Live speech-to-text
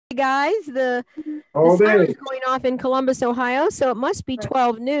guys. The All sun is day. going off in Columbus, Ohio, so it must be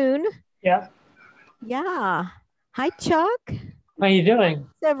 12 noon. Yeah. Yeah. Hi, Chuck. How you doing?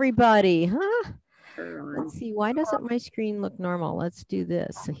 How's everybody, huh? Let's see. Why doesn't my screen look normal? Let's do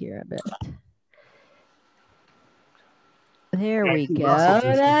this here a bit. There we go.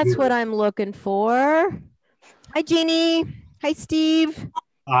 That's what I'm looking for. Hi, Jeannie. Hi, Steve.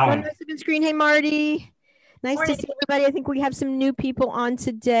 One nice looking screen. Hey, Marty. Nice to see everybody. I think we have some new people on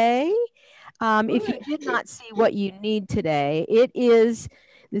today. If you did not see what you need today,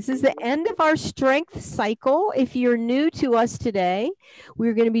 this is the end of our strength cycle. If you're new to us today,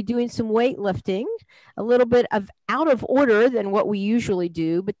 we're going to be doing some weightlifting, a little bit of out of order than what we usually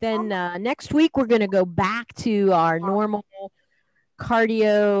do. But then next week, we're going to go back to our normal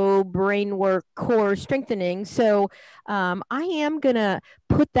cardio, brain work, core strengthening. So I am going to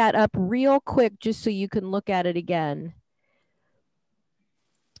put that up real quick just so you can look at it again.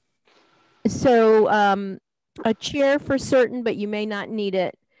 So a chair for certain, but you may not need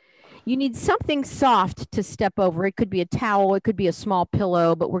it. You need something soft to step over. It could be a towel. It could be a small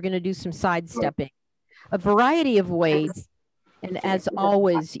pillow, but we're going to do some sidestepping. A variety of ways. And as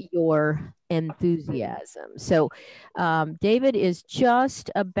always, your enthusiasm. So David is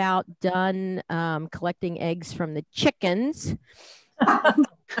just about done collecting eggs from the chickens. I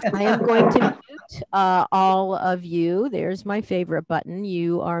am going to mute all of you. There's my favorite button.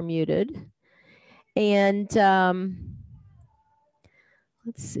 You are muted. And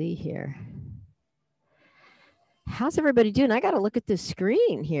let's see here. How's everybody doing? I got to look at this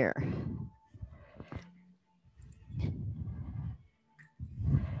screen here.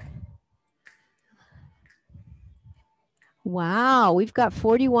 Wow, we've got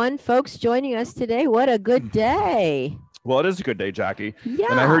 41 folks joining us today. What a good day. Well, it is a good day, Jackie. Yeah.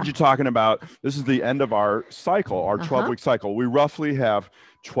 And I heard you talking about this is the end of our cycle, our 12-week cycle. We roughly have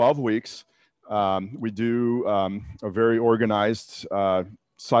 12 weeks. We do a very organized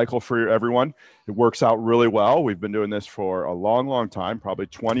cycle for everyone. It works out really well. We've been doing this for a long, long time, probably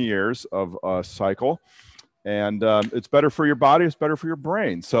 20 years of a cycle. And it's better for your body. It's better for your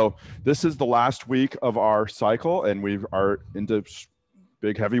brain. So this is the last week of our cycle, and we are into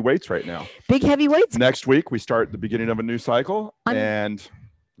big heavy weights right now. Big heavy weights? Next week, we start the beginning of a new cycle, and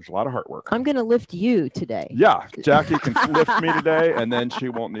there's a lot of hard work. I'm going to lift you today. Yeah, Jackie can lift me today, and then she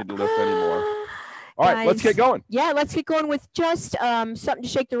won't need to lift anymore. All right, let's get going. Yeah, let's get going with just something to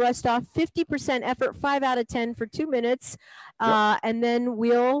shake the rust off. 50% effort, 5 out of 10 for 2 minutes. And then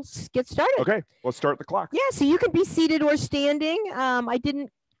we'll get started. Okay, let's start the clock. Yeah, so you can be seated or standing. I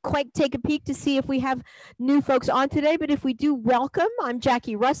didn't quite take a peek to see if we have new folks on today, but if we do, welcome. I'm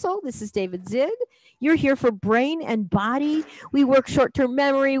Jackie Russell. This is David Zid. You're here for Brain and Body. We work short-term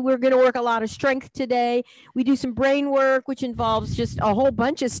memory. We're going to work a lot of strength today. We do some brain work, which involves just a whole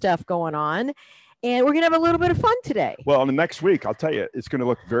bunch of stuff going on. And we're going to have a little bit of fun today. Well, in the next week, I'll tell you, it's going to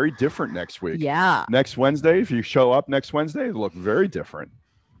look very different next week. Yeah. Next Wednesday, if you show up next Wednesday, it'll look very different.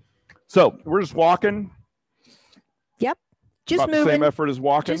 So we're just walking. Yep. Just about moving. The same effort as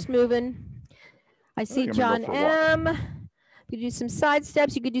walking. Just moving. I see John M. You could do some side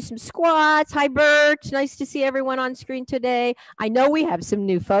steps. You could do some squats. Hi, Bert. Nice to see everyone on screen today. I know we have some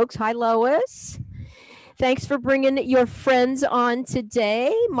new folks. Hi, Lois. Thanks for bringing your friends on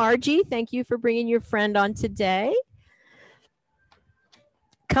today. Margie, thank you for bringing your friend on today.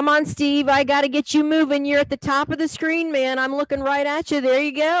 Come on, Steve. I got to get you moving. You're at the top of the screen, man. I'm looking right at you. There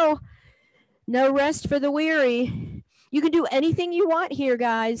you go. No rest for the weary. You can do anything you want here,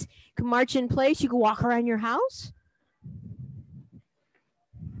 guys. You can march in place. You can walk around your house.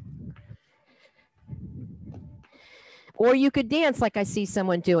 Or you could dance like I see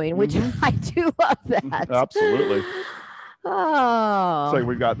someone doing, which I do love that. Absolutely. Oh. So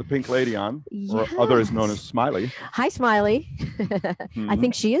we've got the pink lady on, or others known as Smiley. Hi, Smiley. I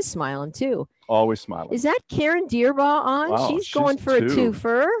think she is smiling too. Always smiling. Is that Karen Dearbaugh on? Wow, she's going for a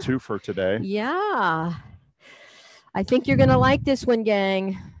twofer. Twofer today. Yeah. I think you're going to like this one,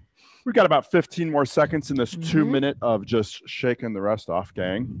 gang. We've got about 15 more seconds in this 2 minute of just shaking the rest off,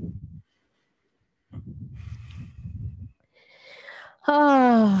 gang.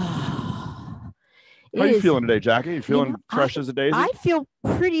 Oh, how are you feeling today, Jackie? You feeling fresh as a daisy? I feel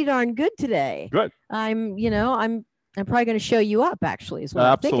pretty darn good today. Good. I'm probably going to show you up. Actually, is what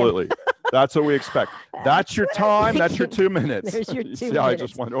absolutely. I'm thinking. That's what we expect. That's your time. That's your 2 minutes. There's your 2 See minutes. how I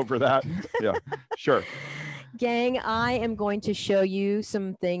just went over that? Yeah, sure. Gang, I am going to show you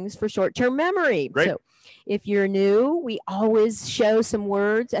some things for short-term memory. Great. So if you're new, we always show some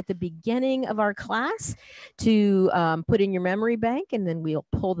words at the beginning of our class to put in your memory bank, and then we'll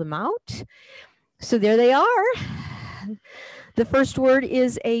pull them out. So there they are. The first word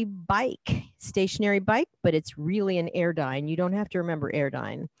is a bike, stationary bike, but it's really an Airdyne. You don't have to remember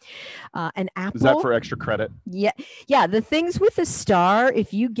Airdyne. An apple. Is that for extra credit? Yeah. Yeah. The things with the star,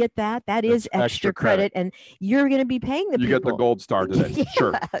 if you get that, that is extra credit. And you're going to be paying the people. You get the gold star today. Yes.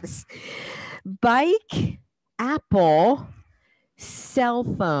 Sure. Bike, apple, cell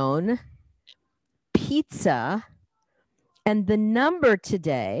phone, pizza, and the number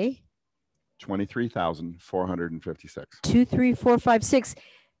today, 23,456. 2, 3, 4, 5, 6.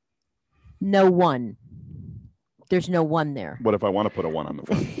 No one. There's no one there. What if I want to put a 1 on the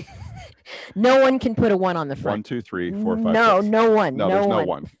front? No one can put a 1 on the front. 1, 2, 3, 4, 5, no, 6. No one. No, there's no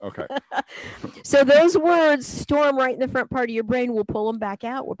one. Okay. So those words store them right in the front part of your brain. We'll pull them back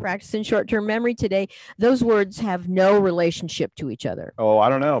out. We're practicing short-term memory today. Those words have no relationship to each other. Oh, I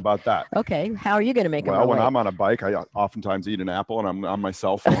don't know about that. Okay. How are you going to make them relate? Well, when I'm on a bike, I oftentimes eat an apple and I'm on my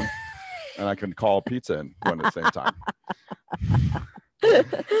cell phone and I can call pizza in one at the same time.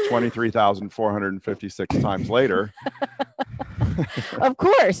 23,456 times later. Of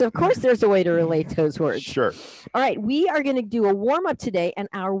course, there's a way to relate those words. Sure. All right, we are going to do a warm up today, and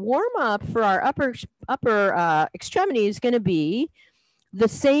our warm up for our upper extremity is going to be the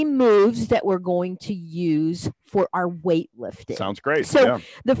same moves that we're going to use for our weightlifting. Sounds great. So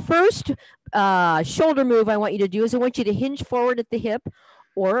the first shoulder move I want you to do is I want you to hinge forward at the hip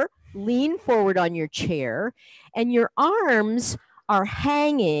or lean forward on your chair, and your arms are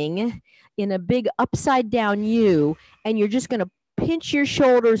hanging in a big upside down U, and you're just going to pinch your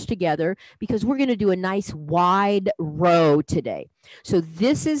shoulders together because we're going to do a nice wide row today. So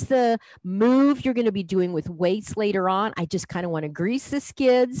this is the move you're going to be doing with weights later on. I just kind of want to grease the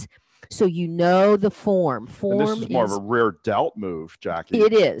skids so you know the form. And this is more of a rear delt move, Jackie.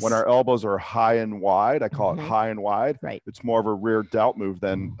 It is. When our elbows are high and wide, I call it high and wide. Right. It's more of a rear delt move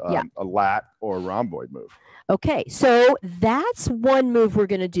than a lat or a rhomboid move. Okay, so that's one move we're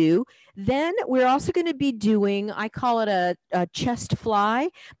going to do. Then we're also going to be doing, I call it a chest fly,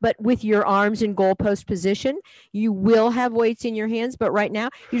 but with your arms in goalpost position. You will have weights in your hands, but right now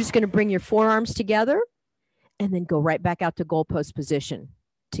you're just going to bring your forearms together and then go right back out to goalpost position.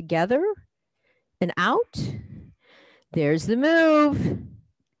 Together and out. There's the move.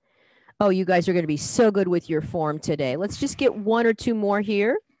 Oh, you guys are going to be so good with your form today. Let's just get 1 or 2 more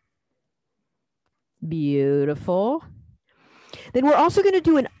here. Beautiful. Then we're also going to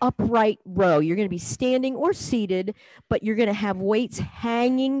do an upright row. You're going to be standing or seated, but you're going to have weights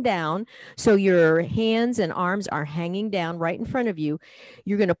hanging down. So your hands and arms are hanging down right in front of you.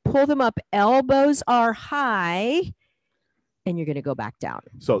 You're going to pull them up. Elbows are high, and you're going to go back down.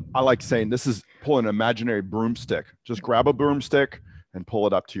 So I like saying this is pulling an imaginary broomstick. Just grab a broomstick and pull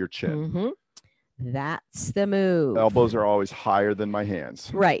it up to your chin. That's the move. Elbows are always higher than my hands.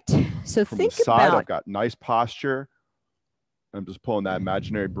 Right. So from think the side, about. I've got nice posture. I'm just pulling that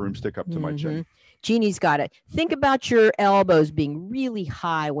imaginary broomstick up to my chin. Jeannie's got it. Think about your elbows being really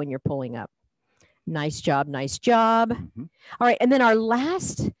high when you're pulling up. Nice job. Nice job. All right. And then our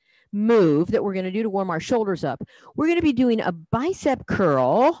last move that we're going to do to warm our shoulders up, we're going to be doing a bicep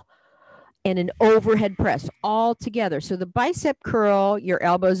curl and an overhead press all together. So the bicep curl, your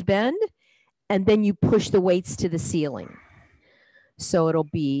elbows bend, and then you push the weights to the ceiling. So it'll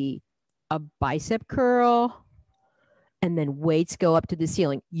be a bicep curl, and then weights go up to the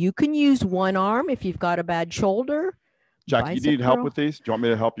ceiling. You can use one arm if you've got a bad shoulder. Jackie, you need help with these? Do you want me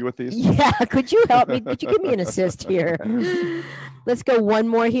to help you with these? Yeah, could you help me? Could you give me an assist here? Let's go one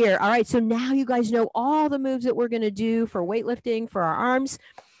more here. All right, so now you guys know all the moves that we're going to do for weightlifting, for our arms.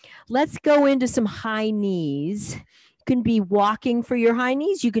 Let's go into some high knees. You can be walking for your high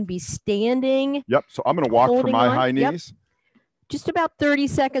knees. You can be standing. Yep, so I'm going to walk for my high knees. Yep. Just about 30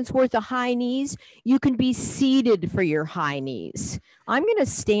 seconds worth of high knees. You can be seated for your high knees. I'm going to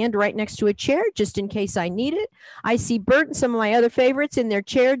stand right next to a chair just in case I need it. I see Bert and some of my other favorites in their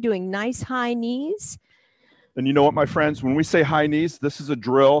chair doing nice high knees. And you know what, my friends, when we say high knees, this is a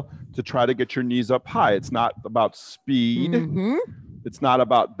drill to try to get your knees up high. It's not about speed. It's not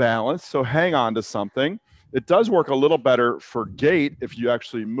about balance. So hang on to something. It does work a little better for gait if you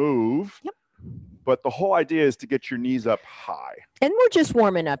actually move. Yep. But the whole idea is to get your knees up high. And we're just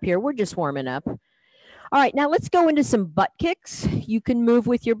warming up here. We're just warming up. All right, now let's go into some butt kicks. You can move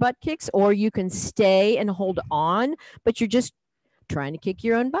with your butt kicks, or you can stay and hold on, but you're just trying to kick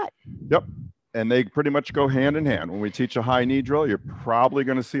your own butt. Yep. And they pretty much go hand in hand. When we teach a high knee drill, you're probably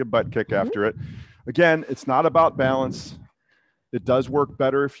going to see a butt kick after it. Again, it's not about balance. It does work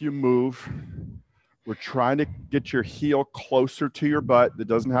better if you move. We're trying to get your heel closer to your butt. That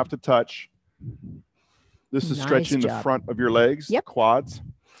doesn't have to touch. This is stretching the front of your legs, quads.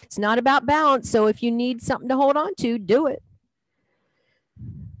 It's not about balance. So if you need something to hold on to, do it.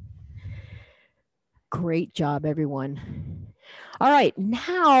 Great job, everyone. All right,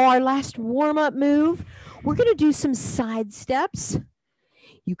 now our last warm-up move. We're going to do some side steps.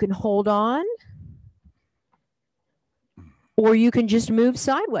 You can hold on, or you can just move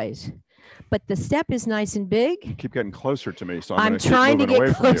sideways. But the step is nice and big. Keep getting closer to me, so I'm trying to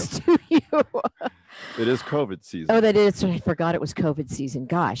get close to you. It is COVID season. Oh, that is. I forgot it was COVID season.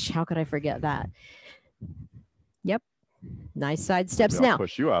 Gosh, how could I forget that? Yep. Nice side steps. Maybe I'll now,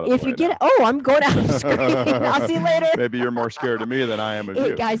 push you out of if the you way get now. it, oh, I'm going out of the screen. I'll see you later. Maybe you're more scared of me than I am of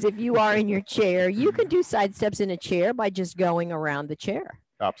you. Guys, if you are in your chair, you can do side steps in a chair by just going around the chair.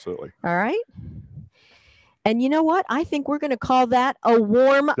 Absolutely. All right. And you know what? I think we're going to call that a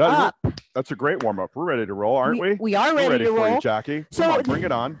warm up. That's a great warm up. We're ready to roll, aren't we? We are ready to for roll. You, Jackie. So come on, bring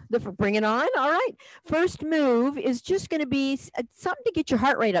it on. Bring it on. All right. First move is just going to be something to get your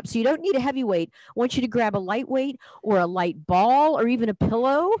heart rate up. So you don't need a heavy weight. I want you to grab a lightweight or a light ball or even a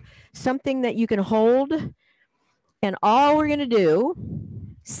pillow, something that you can hold. And all we're going to do,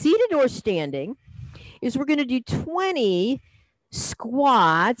 seated or standing, is we're going to do 20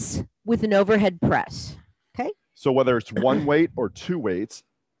 squats with an overhead press. Okay. So whether it's one weight or two weights,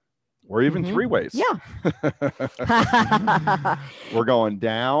 or even three weights. Yeah. We're going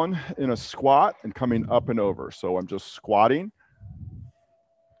down in a squat and coming up and over. So I'm just squatting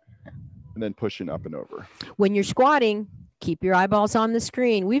and then pushing up and over. When you're squatting, keep your eyeballs on the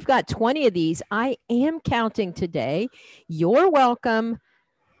screen. We've got 20 of these. I am counting today. You're welcome.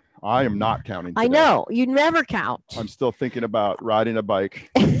 I am not counting today. I know. You never count. I'm still thinking about riding a bike,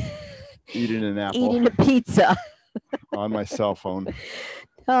 eating an apple. Eating a pizza. On my cell phone.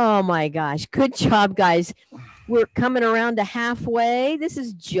 Oh my gosh. Good job, guys. We're coming around to halfway. This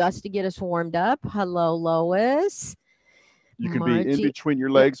is just to get us warmed up. Hello, Lois. You can be in between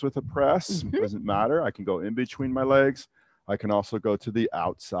your legs with a press. Doesn't matter. I can go in between my legs. I can also go to the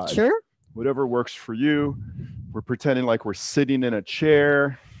outside. Sure. Whatever works for you. We're pretending like we're sitting in a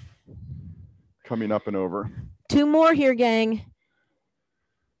chair. Coming up and over. 2 more here, gang.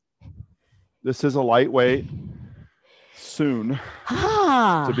 This is a lightweight. Soon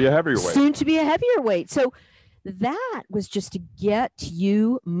to be a heavier weight. Soon to be a heavier weight. So that was just to get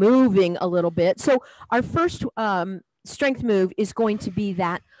you moving a little bit. So our first strength move is going to be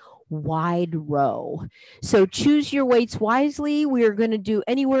that wide row. So choose your weights wisely. We're going to do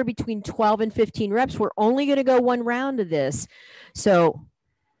anywhere between 12 and 15 reps. We're only going to go 1 round of this. So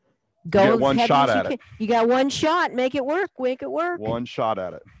go you get one shot at it. You got 1 shot. Make it work. Make it work. 1 shot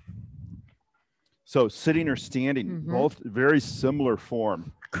at it. So sitting or standing, both very similar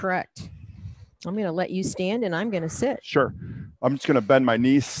form. Correct. I'm going to let you stand and I'm going to sit. Sure. I'm just going to bend my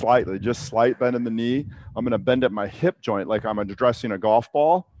knees slightly, just slight bend in the knee. I'm going to bend at my hip joint like I'm addressing a golf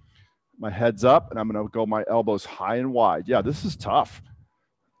ball. My head's up and I'm going to go my elbows high and wide. Yeah, this is tough.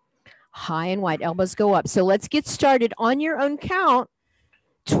 High and wide, elbows go up. So let's get started on your own count.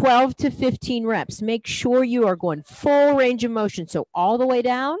 12 to 15 reps. Make sure you are going full range of motion. So all the way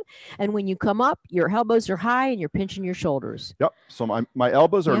down. And when you come up, your elbows are high and you're pinching your shoulders. Yep. So my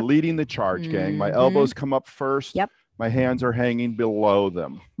elbows are leading the charge, gang. My elbows come up first. Yep. My hands are hanging below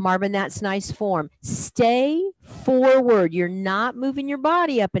them. Marvin, that's nice form. Stay forward. You're not moving your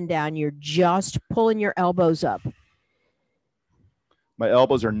body up and down. You're just pulling your elbows up. My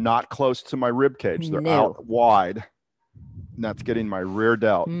elbows are not close to my rib cage. They're out wide. And that's getting my rear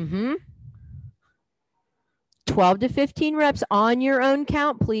delt. 12 to 15 reps on your own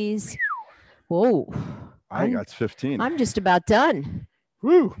count, please. Whoa. I think that's 15. I'm just about done.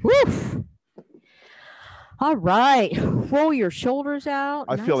 Woo. Woo. All right. Roll your shoulders out.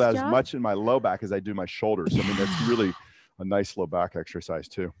 I feel that as much in my low back as I do my shoulders. I mean, that's really a nice low back exercise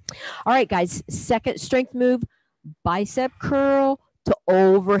too. All right, guys. Second strength move, bicep curl to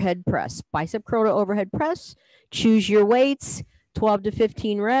overhead press. Bicep curl to overhead press. Choose your weights, 12 to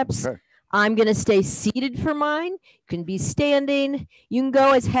 15 reps. Okay. I'm going to stay seated for mine. You can be standing. You can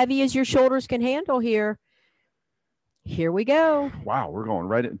go as heavy as your shoulders can handle here. Here we go. Wow, we're going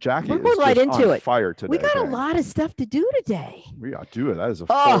right in. Jackie we're going is right just into on it. fire today. We got a lot of stuff to do today. We got to do it. That is a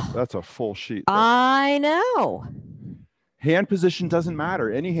full, that's a full sheet. There. I know. Hand position doesn't matter.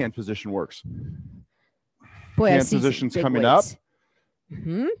 Any hand position works. Boy, hand position's coming up.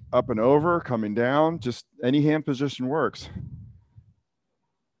 Mm-hmm. Up and over, coming down, just any hand position works.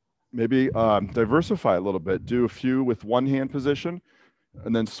 Maybe diversify a little bit. Do a few with one hand position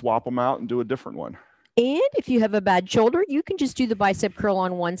and then swap them out and do a different one. And if you have a bad shoulder, you can just do the bicep curl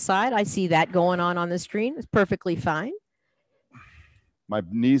on one side. I see that going on the screen. It's perfectly fine. My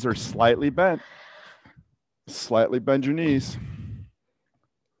knees are slightly bent. Slightly bend your knees.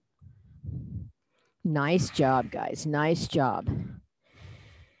 Nice job, guys. Nice job.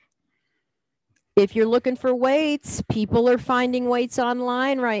 If you're looking for weights, people are finding weights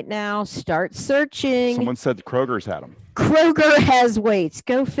online right now. Start searching. Someone said Kroger's had them. Kroger has weights.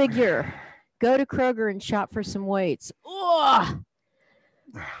 Go figure. Go to Kroger and shop for some weights. Ugh.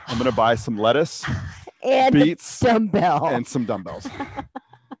 I'm going to buy some lettuce, and beets, dumbbell, and some dumbbells.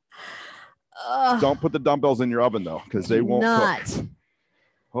 Don't put the dumbbells in your oven, though, because they won't cook.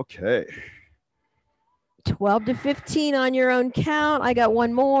 Okay. 12 to 15 on your own count. I got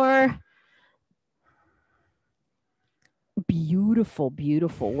one more. Beautiful,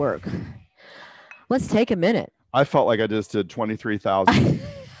 beautiful work. Let's take a minute. I felt like I just did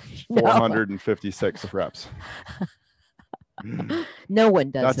 23,456 reps. No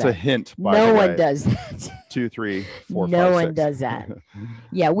one does that. That's a hint, by the way. No one does that. 2, 3, 4, 5, No 6. one does that.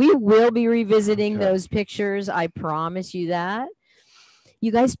 Yeah, we will be revisiting those pictures. I promise you that.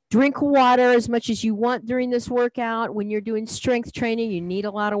 You guys drink water as much as you want during this workout. When you're doing strength training, you need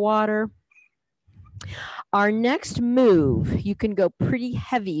a lot of water. Our next move, you can go pretty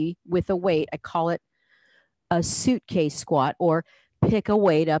heavy with a weight. I call it a suitcase squat, or pick a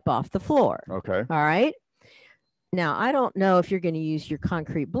weight up off the floor. Okay. All right. Now, I don't know if you're going to use your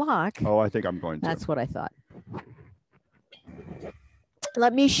concrete block. Oh, I think I'm going to. That's what I thought.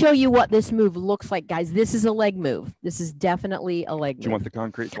 Let me show you what this move looks like, guys. This is a leg move. This is definitely a leg move. Do you want the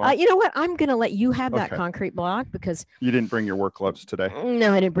concrete block? You know what? I'm going to let you have that concrete block because... You didn't bring your work gloves today?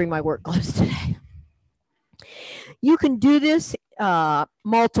 No, I didn't bring my work gloves today. You can do this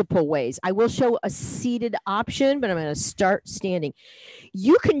multiple ways. I will show a seated option, but I'm going to start standing.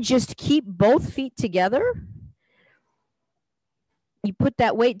 You can just keep both feet together. You put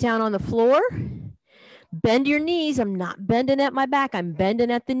that weight down on the floor. Bend your knees. I'm not bending at my back. I'm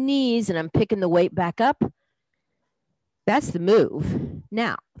bending at the knees, and I'm picking the weight back up. That's the move.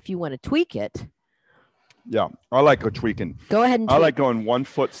 Now, if you want to tweak it. Yeah, I like tweaking. Go ahead and tweak. I like going one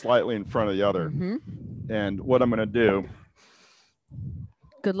foot slightly in front of the other. Mm-hmm. And what I'm going to do.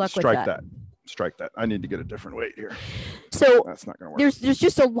 Good luck with that. Strike that. I need to get a different weight here. So that's not going to work. There's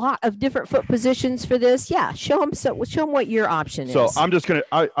just a lot of different foot positions for this. Yeah, show them what your option is. So I'm just going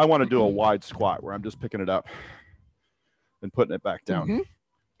to, I want to do a wide squat where I'm just picking it up and putting it back down. Mm-hmm.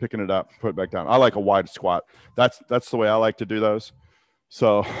 Picking it up, put it back down. I like a wide squat. That's the way I like to do those.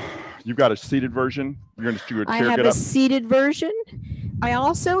 So you've got a seated version. You're going to do a chair get up. I have a seated version. I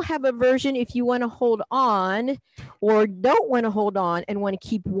also have a version if you want to hold on or don't want to hold on and want to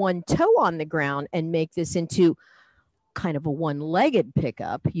keep one toe on the ground and make this into kind of a one-legged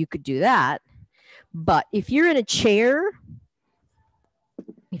pickup. You could do that. But if you're in a chair,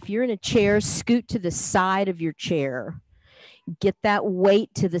 scoot to the side of your chair. Get that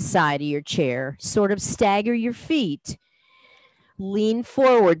weight to the side of your chair. Sort of stagger your feet. Lean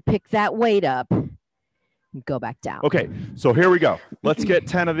forward, pick that weight up, and go back down. Okay, so here we go. Let's get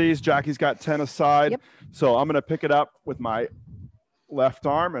 10 of these. Jackie's got 10 aside. Yep. So I'm going to pick it up with my left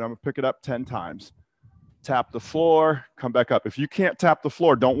arm, and I'm going to pick it up 10 times. Tap the floor, come back up. If you can't tap the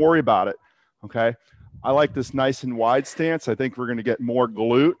floor, don't worry about it, okay? I like this nice and wide stance. I think we're going to get more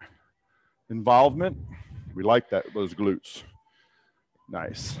glute involvement. We like those glutes.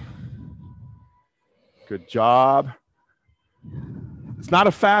 Nice. Good job. It's not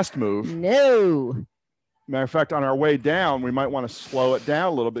a fast move. No. Matter of fact, on our way down, we might want to slow it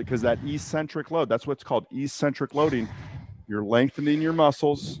down a little bit because that eccentric load, that's what's called eccentric loading. You're lengthening your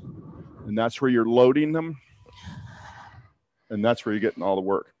muscles, and that's where you're loading them, and that's where you're getting all the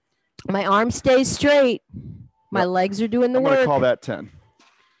work. My arm stays straight. My legs are doing the work. I'm going to call that 10.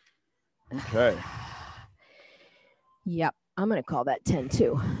 Okay. Yep, I'm going to call that 10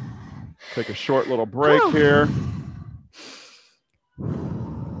 too. Take a short little break here.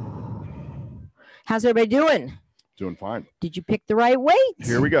 How's everybody doing? Doing fine. Did you pick the right weight?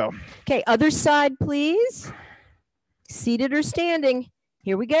 Here we go. Okay, other side, please. Seated or standing.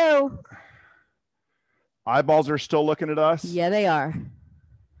 Here we go. Eyeballs are still looking at us. Yeah, they are.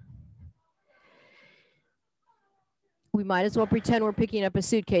 We might as well pretend we're picking up a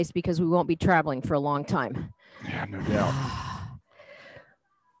suitcase because we won't be traveling for a long time. Yeah, no doubt.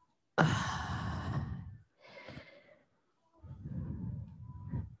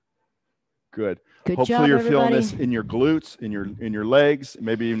 Good. Hopefully job, you're everybody. feeling this in your glutes, in your legs,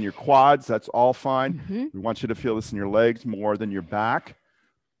 maybe even your quads. That's all fine. Mm-hmm. We want you to feel this in your legs more than your back.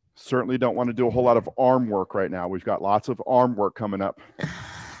 Certainly don't want to do a whole lot of arm work right now. We've got lots of arm work coming up.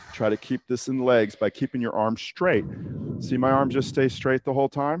 Try to keep this in legs by keeping your arms straight. See my arm just stay straight the whole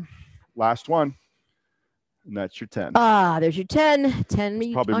time? Last one. And that's your 10. There's your 10.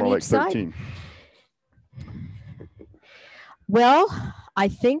 10 probably on more each like 13. Side. Well, I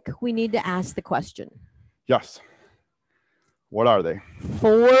think we need to ask the question. Yes. What are they?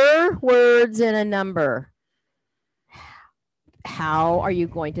 4 words and a number. How are you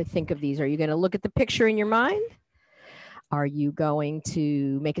going to think of these? Are you going to look at the picture in your mind? Are you going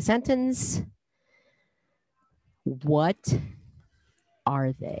to make a sentence? What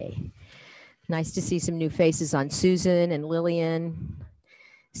are they? Nice to see some new faces on Susan and Lillian,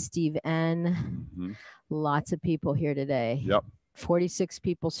 Steve N. Mm-hmm. Lots of people here today. Yep. 46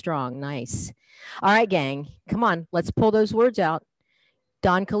 people strong. Nice. All right, gang. Come on. Let's pull those words out.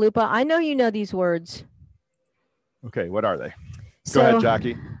 Don Kalupa, I know you know these words. Okay, what are they? Go ahead,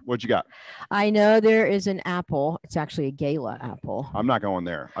 Jackie. What you got? I know there is an apple. It's actually a gala apple. I'm not going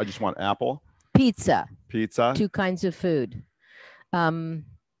there. I just want apple. Pizza. Pizza. 2 kinds of food.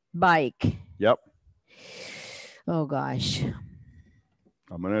 Bike. Yep. Oh, gosh.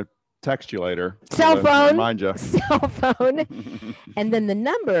 I'm going to text you later. Cell phone. Remind you. Cell phone. And then the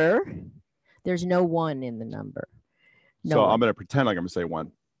number, there's no 1 in the number. No so 1. I'm going to pretend like I'm going to say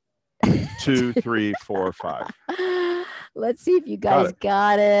 1, 2, 3, 4, 5. Let's see if you guys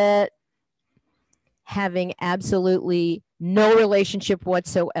got it. Having absolutely no relationship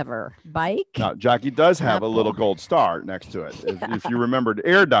whatsoever. Bike. Now, Jackie does have a little gold star next to it. If you remembered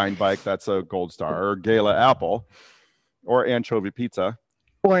Airdyne bike, that's a gold star, or Gala apple, or anchovy pizza.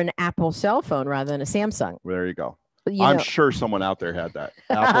 Or an Apple cell phone rather than a Samsung. There you go. I'm sure someone out there had that.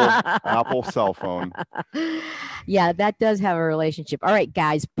 Apple cell phone. Yeah, that does have a relationship. All right,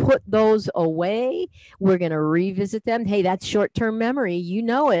 guys, put those away. We're going to revisit them. Hey, that's short-term memory. You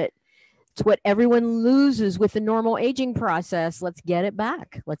know it. It's what everyone loses with the normal aging process. Let's get it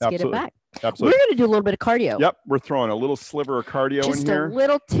back. Let's get it back. Absolutely. We're going to do a little bit of cardio. Yep. We're throwing a little sliver of cardio in here. Just a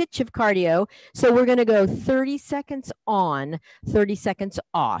little titch of cardio. So we're going to go 30 seconds on, 30 seconds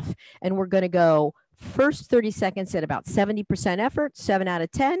off. And we're going to go first 30 seconds at about 70% effort, 7 out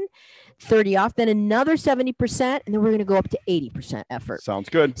of 10, 30 off, then another 70%, and then we're going to go up to 80% effort. Sounds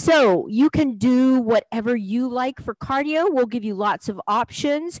good. So you can do whatever you like for cardio. We'll give you lots of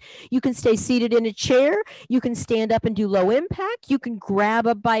options. You can stay seated in a chair. You can stand up and do low impact. You can grab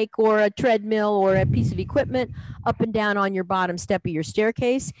a bike or a treadmill or a piece of equipment up and down on your bottom step of your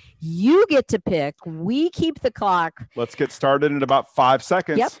staircase. You get to pick. We keep the clock. Let's get started in about 5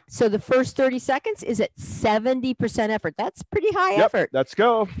 seconds. Yep. So the first 30 seconds is at 70% effort. That's pretty high effort. Let's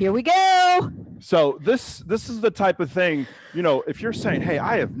go. Here we go. So this is the type of thing, if you're saying, hey,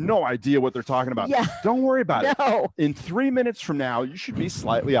 I have no idea what they're talking about. Yeah. Don't worry about it. In 3 minutes from now, you should be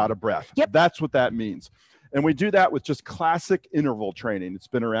slightly out of breath. Yep. That's what that means. And we do that with just classic interval training. It's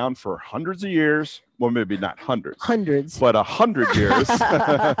been around for hundreds of years. Well, maybe not hundreds, but 100 years.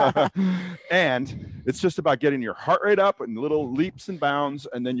 And it's just about getting your heart rate up and little leaps and bounds.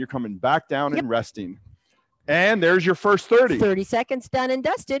 And then you're coming back down and resting. And there's your first 30. 30 seconds done and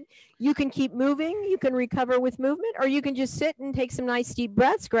dusted. You can keep moving. You can recover with movement, or you can just sit and take some nice deep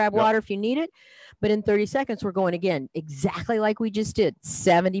breaths, grab water if you need it. But in 30 seconds, we're going again, exactly like we just did,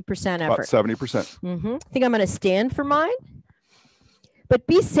 70% effort. About 70%. I think I'm going to stand for mine. But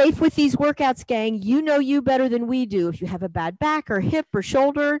be safe with these workouts, gang. You know you better than we do. If you have a bad back or hip or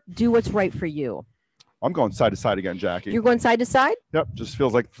shoulder, do what's right for you. I'm going side to side again, Jackie. You're going side to side? Yep. Just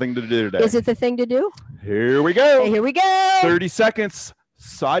feels like the thing to do today. Is it the thing to do? Here we go. Okay, here we go. 30 seconds,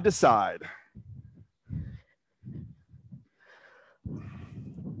 side to side.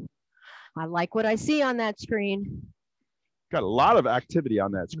 I like what I see on that screen. Got a lot of activity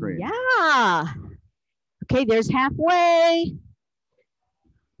on that screen. Yeah. Okay, there's halfway.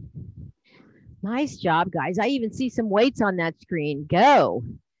 Nice job, guys. I even see some weights on that screen. Go.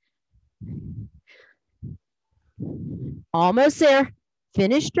 Almost there.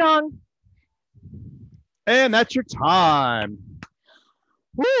 Finish strong. And that's your time.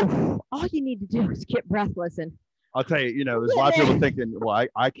 Woo. All you need to do is get breathless. And I'll tell you, there's a lot of people thinking, well,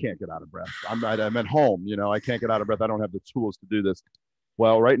 I can't get out of breath. I'm at home, I can't get out of breath. I don't have the tools to do this.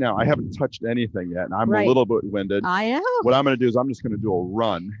 Well, right now, I haven't touched anything yet, and I'm a little bit winded. I am. What I'm going to do is I'm just going to do a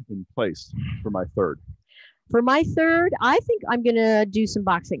run in place for my third. For my third, I think I'm going to do some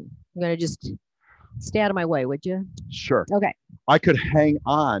boxing. I'm going to just stay out of my way, would you? Sure. Okay. I could hang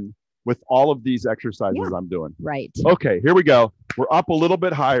on with all of these exercises I'm doing. Right. Okay, here we go. We're up a little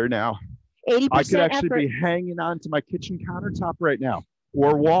bit higher now. 80% I could actually effort. be hanging on to my kitchen countertop right now,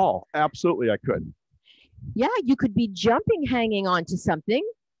 or wall. Absolutely, I could. Yeah, you could be hanging onto something,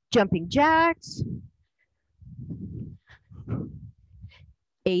 jumping jacks.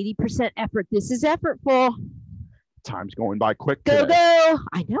 80% effort. This is effortful. Time's going by quick Go, today. go.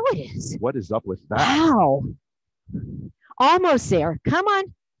 I know it is. What is up with that? Wow. Almost there. Come on.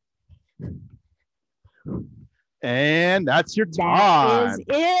 And that's your time.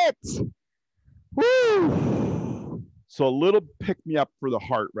 That is it. Woo. So a little pick me up for the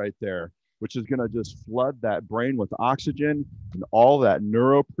heart right there, which is going to just flood that brain with oxygen and all that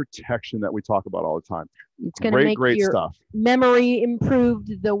neuroprotection that we talk about all the time. It's going to make your stuff. Memory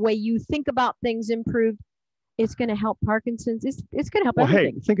improved, the way you think about things improved. It's going to help Parkinson's. It's going to help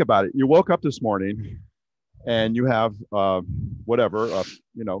everything. Hey, think about it. You woke up this morning and you have whatever,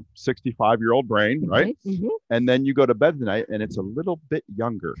 65-year-old brain, right? Mm-hmm. And then you go to bed tonight and it's a little bit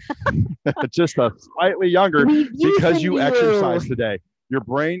younger, just a slightly younger because you exercise today. Your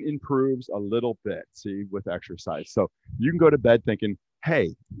brain improves a little bit, see, with exercise. So you can go to bed thinking,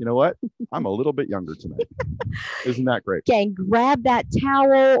 hey, you know what? I'm a little bit younger tonight. Isn't that great? Gang, grab that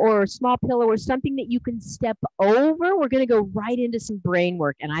towel or a small pillow or something that you can step over. We're going to go right into some brain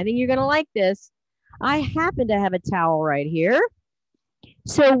work. And I think you're going to like this. I happen to have a towel right here.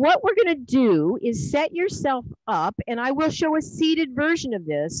 So what we're going to do is set yourself up, and I will show a seated version of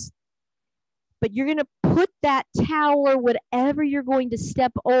this, but you're going to put that towel or whatever you're going to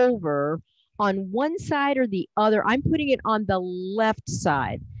step over on one side or the other. I'm putting it on the left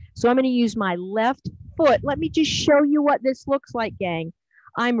side. So I'm going to use my left foot. Let me just show you what this looks like, gang.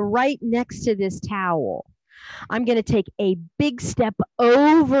 I'm right next to this towel. I'm going to take a big step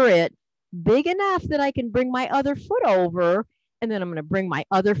over it, big enough that I can bring my other foot over, and then I'm going to bring my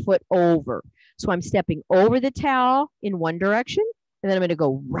other foot over. So I'm stepping over the towel in one direction, and then I'm going to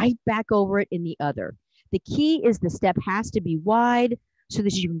go right back over it in the other. The key is the step has to be wide so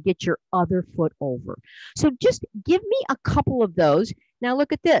that you can get your other foot over. So just give me a couple of those. Now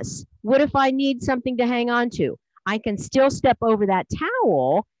look at this. What if I need something to hang on to? I can still step over that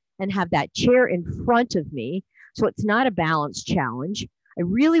towel and have that chair in front of me. So it's not a balance challenge. I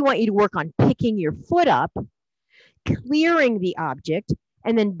really want you to work on picking your foot up, clearing the object,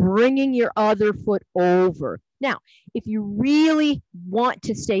 and then bringing your other foot over. Now, if you really want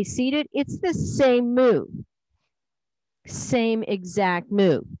to stay seated, it's the same move. Same exact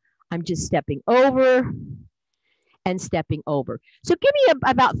move. I'm just stepping over and stepping over. So give me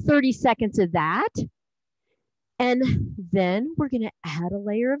about 30 seconds of that. And then we're going to add a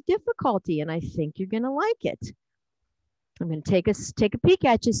layer of difficulty, and I think you're going to like it. I'm going to take a peek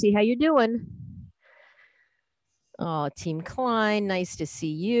at you, see how you're doing. Oh, Team Klein, nice to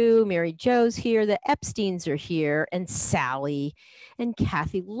see you. Mary Jo's here. The Epsteins are here, and Sally and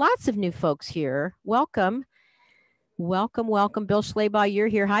Kathy. Lots of new folks here. Welcome. Welcome, welcome. Bill Schleybaugh, you're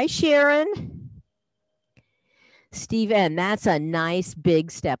here. Hi, Sharon. Steve N., that's a nice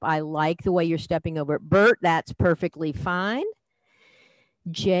big step. I like the way you're stepping over it. Bert, that's perfectly fine.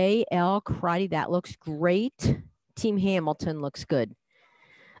 JL Karate, that looks great. Team Hamilton looks good.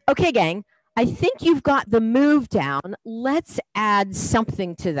 Okay, gang, I think you've got the move down. Let's add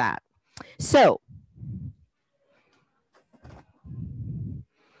something to that. So,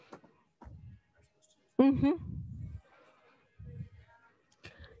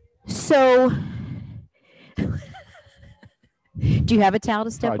 So, do you have a towel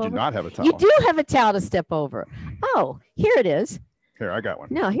to step over? I do not have a towel. You do have a towel to step over. Oh, here it is. Here, I got one.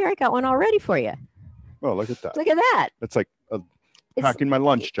 No, here I got one already for you. Oh, look at that. Look at that. It's like packing my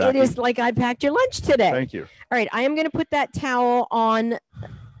lunch, Jackie. It is like I packed your lunch today. Thank you. All right, I am going to put that towel on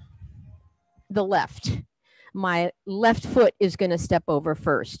the left. My left foot is going to step over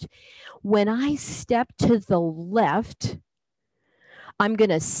first. When I step to the left, I'm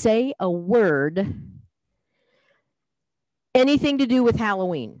going to say a word, anything to do with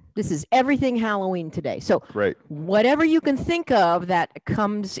Halloween. This is everything Halloween today. So great. Whatever you can think of that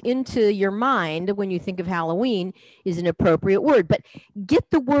comes into your mind when you think of Halloween is an appropriate word. But get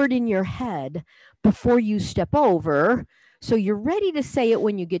the word in your head before you step over, so you're ready to say it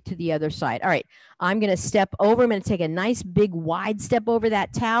when you get to the other side. All right, I'm going to step over. I'm going to take a nice big wide step over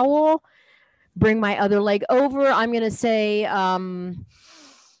that towel. Bring my other leg over. I'm going to say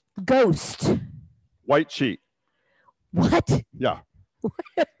ghost. White sheet. What? Yeah.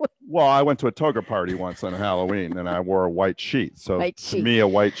 Well, I went to a toga party once on Halloween, and I wore a white sheet. So to me, a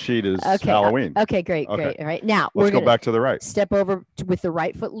white sheet is Halloween. Okay, great, great. All right, now let's go back to the right. Step over with the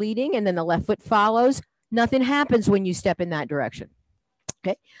right foot leading, and then the left foot follows. Nothing happens when you step in that direction.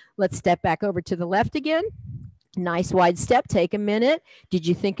 Okay, let's step back over to the left again. Nice wide step. Take a minute. Did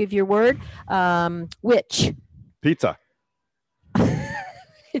you think of your word? Which? Pizza.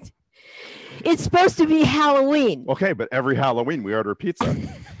 It's supposed to be Halloween. Okay, but every Halloween we order pizza.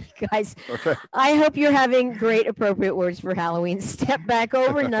 Guys, okay. I hope you're having great appropriate words for Halloween. Step back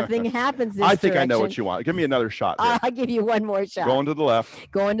over. Nothing happens this I think direction. I know what you want. Give me another shot. I'll give you one more shot. Going to the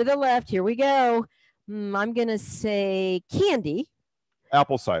left. Going to the left. Here we go. I'm going to say candy.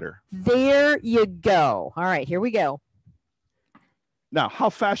 Apple cider. There you go. All right, here we go. Now, how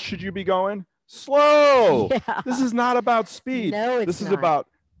fast should you be going? Slow. Yeah. This is not about speed. No, it's This is not. about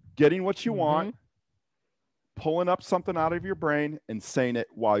getting what you want, pulling up something out of your brain and saying it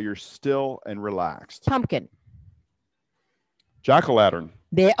while you're still and relaxed. Pumpkin. Jack-o'-lantern.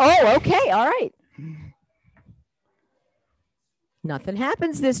 Oh, okay. All right. Nothing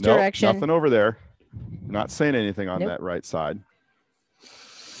happens this direction. Nothing over there. You're not saying anything on that right side.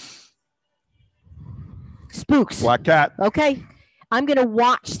 Spooks. Black cat. Okay. I'm going to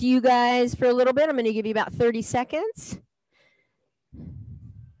watch you guys for a little bit. I'm going to give you about 30 seconds.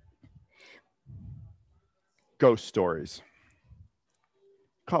 Ghost stories.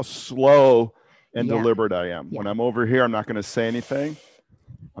 Look how slow and deliberate I am. When I'm over here, I'm not going to say anything.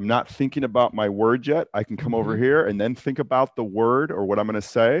 I'm not thinking about my word yet. I can come over here and then think about the word or what I'm going to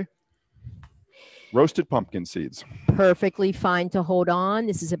say. Roasted pumpkin seeds. Perfectly fine to hold on.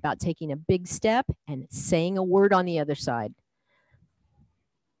 This is about taking a big step and saying a word on the other side.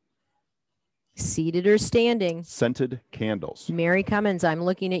 Seated or standing. Scented candles. Mary Cummins, I'm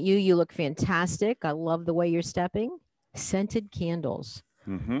looking at you. You look fantastic. I love the way you're stepping. Scented candles.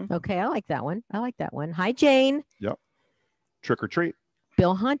 Okay, I like that one. I like that one. Hi, Jane. Yep. Trick or treat.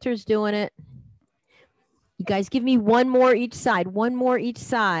 Bill Hunter's doing it. You guys give me one more each side. One more each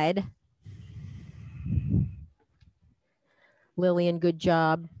side. Lillian, good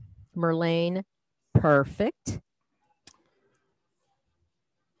job. Merlane, perfect.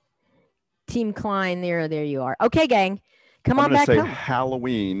 Team Klein, there you are. Okay, gang, come on back. I'm going to say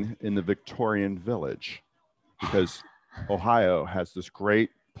Halloween in the Victorian Village because Ohio has this great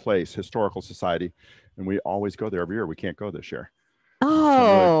place, Historical Society, and we always go there every year. We can't go this year.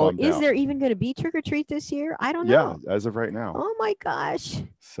 Oh, really is there even going to be trick or treat this year? I don't know. Yeah, as of right now. Oh my gosh.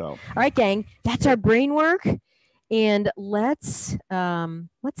 So, all right, gang, that's our brain work. And let's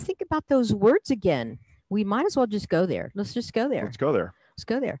think about those words again. We might as well just go there. Let's just go there. Let's go there. Let's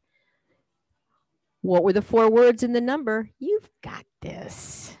go there. What were the 4 words in the number? You've got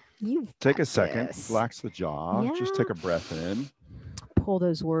this. Take a second. Relax the jaw. Yeah. Just take a breath in. Pull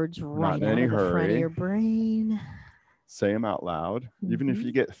those words right out of the front of your brain. Say them out loud. Even if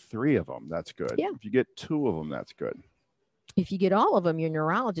you get 3 of them, that's good. Yeah. If you get 2 of them, that's good. If you get all of them, your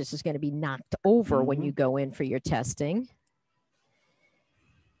neurologist is going to be knocked over when you go in for your testing.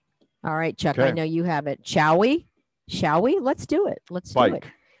 All right, Chuck, I know you have it. Shall we? Shall we? Let's do it. Let's do it.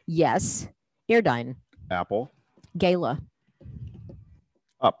 Yes. Airdyne. Apple. Gala.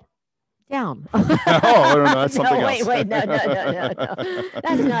 Up. Down. Oh, no, that's something else. Wait. No.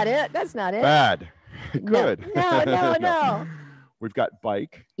 That's not it. That's not it. Bad. Good. No. We've got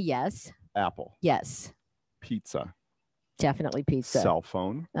bike. Yes. Apple. Yes. Pizza. Definitely pizza. Cell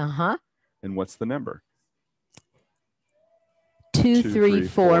phone. And what's the number? 2, 3,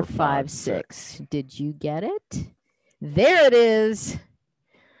 4, 5, 6. Did you get it? There it is.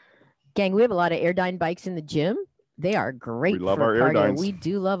 Gang, we have a lot of Airdyne bikes in the gym. They are great. We love our Airdynes. We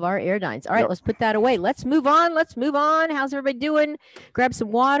do love our Airdynes. All right, let's put that away. Let's move on. How's everybody doing? Grab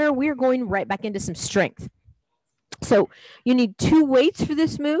some water. We're going right back into some strength. So you need 2 weights for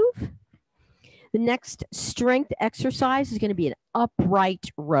this move. The next strength exercise is going to be an upright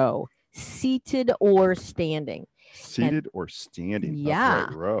row, seated or standing. Seated or standing. Yeah.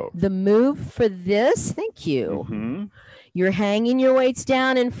 Upright row. The move for this, thank you. You're hanging your weights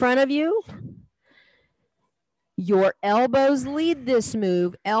down in front of you. Your elbows lead this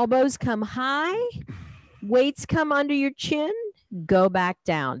move. Elbows come high. Weights come under your chin. Go back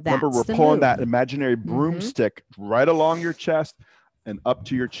down. That's Remember, we're pulling that imaginary broomstick right along your chest and up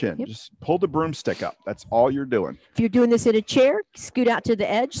to your chin. Just pull the broomstick up. That's all you're doing. If you're doing this in a chair, scoot out to the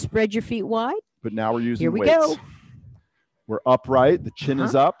edge, spread your feet wide. But now we're using weights. Here we go. We're upright. The chin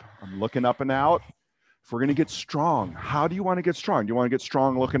is up. I'm looking up and out. If we're going to get strong, how do you want to get strong? Do you want to get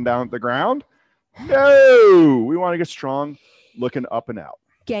strong looking down at the ground? No, we want to get strong looking up and out.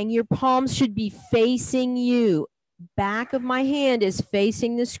 Gang, your palms should be facing you. Back of my hand is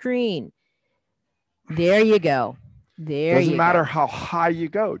facing the screen. There you go. Doesn't matter how high you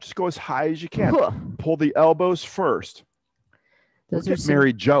go. Just go as high as you can. Pull the elbows first. Look at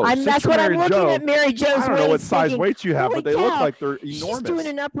Mary Jo. That's what I'm looking at, Mary Jo's weights. I don't know what size weights you have, but they look like they're enormous. She's doing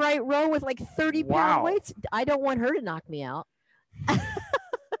an upright row with like 30-pound weights. I don't want her to knock me out.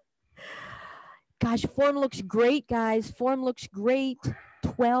 Gosh, form looks great, guys. Form looks great.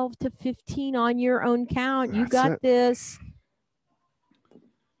 12 to 15 on your own count. You got this.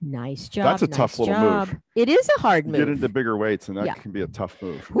 Nice job. That's a tough little move. It is a hard move. Get into bigger weights, and that can be a tough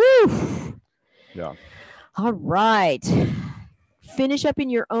move. Woo! Yeah. All right. Finish up in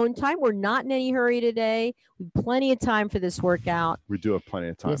your own time. We're not in any hurry today. We have plenty of time for this workout. We do have plenty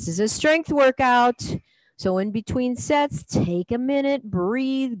of time. This is a strength workout. So in between sets, take a minute,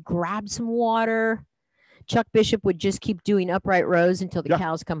 breathe, grab some water. Chuck Bishop would just keep doing upright rows until the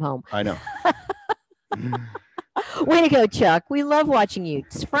cows come home. I know. Way to go, Chuck. We love watching you.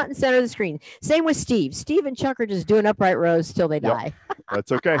 It's front and center of the screen. Same with Steve. Steve and Chuck are just doing upright rows till they die.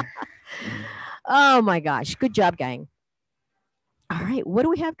 That's okay. Oh, my gosh. Good job, gang. All right. What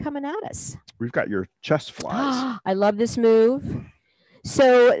do we have coming at us? We've got your chest flies. I love this move.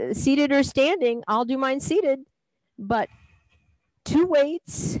 So seated or standing, I'll do mine seated, but 2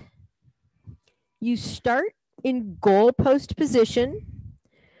 weights. You start in goalpost position.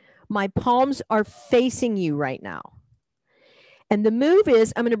 My palms are facing you right now. And the move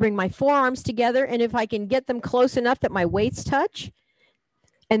is I'm going to bring my forearms together, and if I can get them close enough that my weights touch,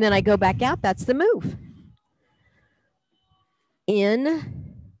 and then I go back out, that's the move.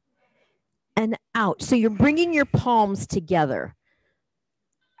 In and out. So you're bringing your palms together.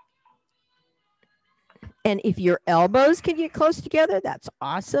 And if your elbows can get close together, that's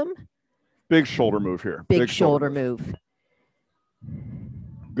awesome. Big shoulder move here. Big shoulder move.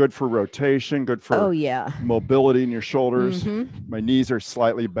 Good for rotation, good for mobility in your shoulders. My knees are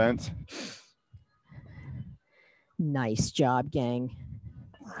slightly bent. Nice job, gang.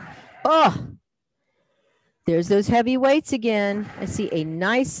 Oh, there's those heavy weights again. I see a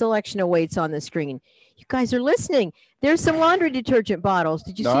nice selection of weights on the screen. You guys are listening. There's some laundry detergent bottles.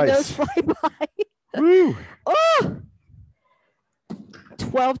 Did you see those fly by? Woo. Oh,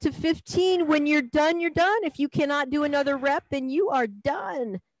 12 to 15. When you're done, you're done. If you cannot do another rep, then you are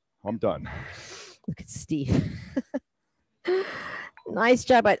done. I'm done. Look at Steve. Nice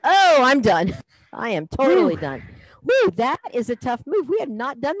job. I'm done. I am totally done. Woo, that is a tough move. We have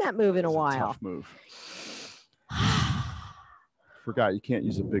not done that move in a while. Tough move. Forgot you can't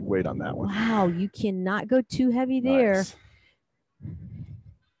use a big weight on that one. Wow, you cannot go too heavy there.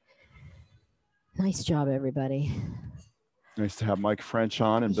 Nice job, everybody. Nice to have Mike French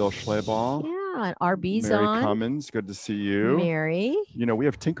on and Bill Schleball. Yeah, and RB's Mary on. Cummins, good to see you. Mary. You know, we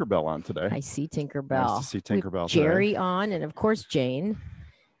have Tinkerbell on today. I see Tinkerbell. Nice to see Tinkerbell today. Jerry on, and of course, Jane.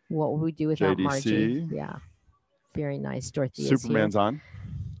 What would we do without JDC. Margie? Yeah. Very nice. Dorothy Superman's on.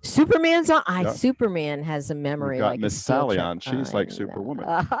 Superman's on. Superman has a memory. We've got like Miss Sally on. She's like Superwoman.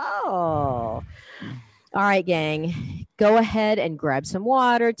 Oh. All right, gang. Go ahead and grab some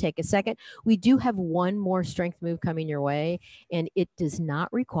water. Take a second. We do have one more strength move coming your way, and it does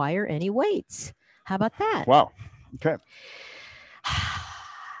not require any weights. How about that? Wow. Okay.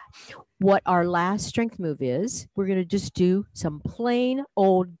 What our last strength move is, we're going to just do some plain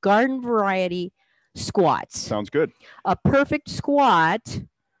old garden variety squats. Sounds good. A perfect squat.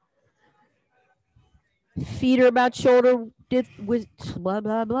 Feet are about shoulder width with blah,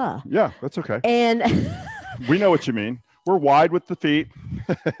 blah, blah. Yeah, that's okay. And we know what you mean. We're wide with the feet.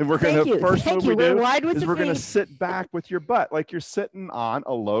 We're going to first move we do is we're going to sit back with your butt like you're sitting on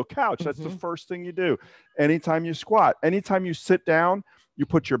a low couch. That's the first thing you do. Anytime you squat, anytime you sit down, you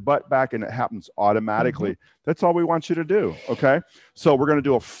put your butt back and it happens automatically. That's all we want you to do. Okay. So we're going to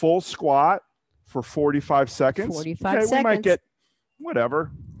do a full squat for 45 seconds. 45 seconds. We might get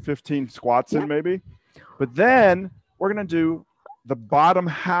 15 squats in maybe. But then we're going to do the bottom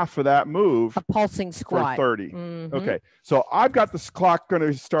half of that move. A pulsing squat. For 30. Okay. So I've got this clock going to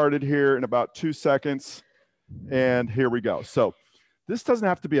be started here in about 2 seconds. And here we go. So this doesn't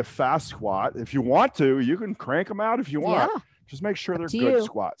have to be a fast squat. If you want to, you can crank them out if you want. Yeah. Just make sure they're good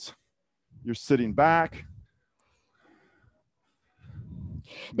squats. You're sitting back.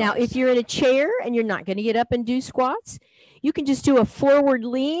 Now, if you're in a chair and you're not going to get up and do squats, you can just do a forward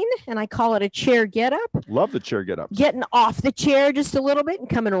lean, and I call it a chair get up. Love the chair get up. Getting off the chair just a little bit and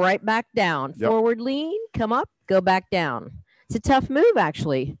coming right back down. Yep. Forward lean, come up, go back down. It's a tough move,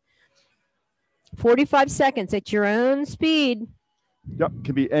 actually. 45 seconds at your own speed. Yep,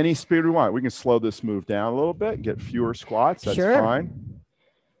 can be any speed we want. We can slow this move down a little bit, get fewer squats. That's fine.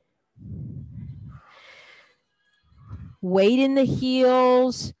 Weight in the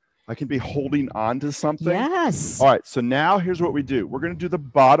heels. I can be holding on to something. Yes. All right, so now here's what we do. We're going to do the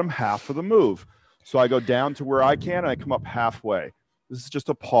bottom half of the move. So I go down to where I can, and I come up halfway. This is just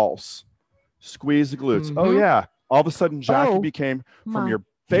a pulse. Squeeze the glutes. Oh, yeah. All of a sudden, Jackie became from your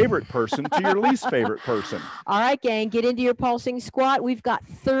favorite person to your least favorite person. All right, gang, get into your pulsing squat. We've got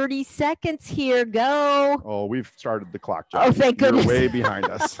 30 seconds here. Go. Oh, we've started the clock, Jackie. Oh, thank goodness. You're way behind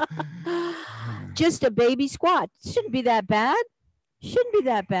us. Just a baby squat. Shouldn't be that bad. Shouldn't be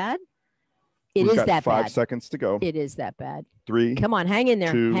that bad. It is that bad. 5 seconds to go. It is that bad. 3. Come on, hang in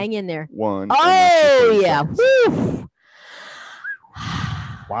there. 2, hang in there. 1. Oh, yeah. Woo.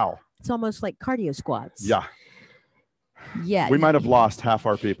 Wow. It's almost like cardio squats. Yeah. Yeah. We might have lost half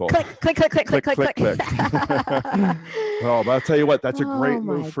our people. Click, click, click, click, click, click, click. Well, but I'll tell you what, that's a great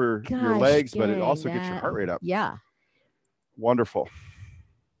move for your legs, but it Gary, also gets your heart rate up. Yeah. Wonderful.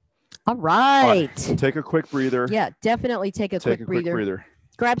 All right. Take a quick breather. Yeah, definitely take a quick breather.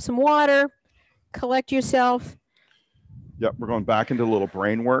 Grab some water. Collect yourself. Yep, we're going back into a little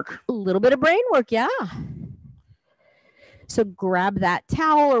brain work. A little bit of brain work, yeah. So grab that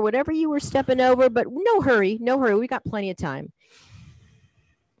towel or whatever you were stepping over, but no hurry, no hurry. We got plenty of time.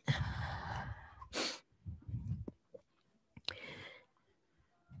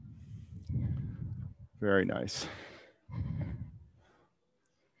 Very nice.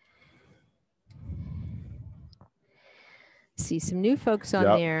 See some new folks on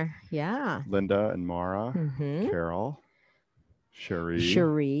there. Yeah. Linda and Mara, Carol,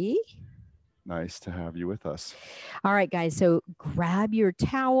 Cherie. Nice to have you with us. All right, guys. So grab your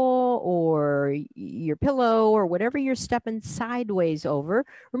towel or your pillow or whatever you're stepping sideways over.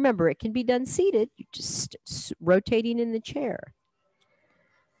 Remember, it can be done seated. You're just rotating in the chair.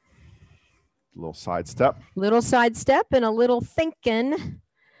 Little side step. Little side step and a little thinking.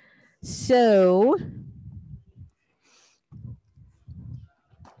 So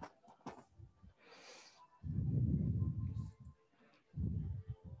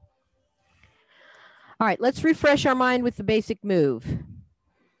all right, let's refresh our mind with the basic move.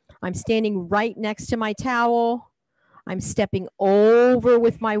 I'm standing right next to my towel. I'm stepping over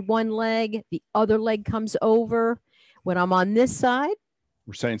with my one leg. The other leg comes over. When I'm on this side,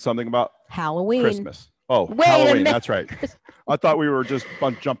 we're saying something about Halloween. Christmas. Oh, wait Halloween. That's right. I thought we were just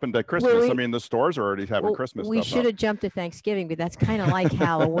jumping to Christmas. I mean, the stores are already having Christmas we stuff. We should have jumped to Thanksgiving, but that's kind of like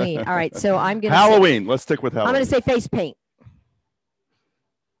Halloween. All right, so I'm going to Halloween. Let's stick with Halloween. I'm going to say face paint.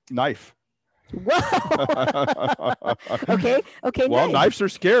 Knife. Whoa. Okay. Well, knives are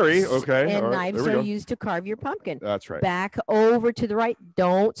scary. Okay. And knives are used to carve your pumpkin. That's right. Back over to the right.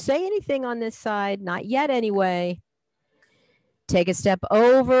 Don't say anything on this side. Not yet, anyway. Take a step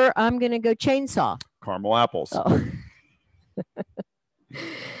over. I'm going to go chainsaw. Caramel apples. Oh.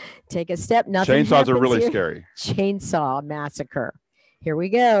 Take a step. Nothing Chainsaws are really here. scary. Chainsaw massacre. Here we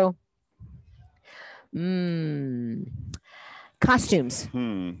go. Costumes.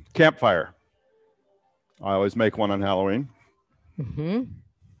 Campfire. I always make one on Halloween.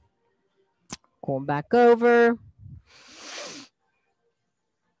 Going back over.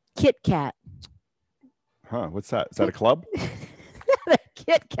 Kit Kat. Huh? What's that? Is that a club? The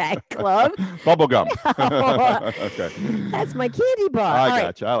Kit Kat Club. Bubble gum. Okay. That's my candy bar. I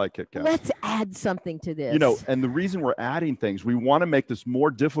got you. I like Kit Kat. Let's add something to this. You know, and the reason we're adding things, we want to make this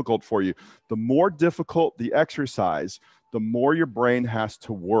more difficult for you. The more difficult the exercise, the more your brain has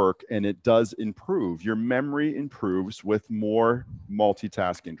to work, and it does improve. Your memory improves with more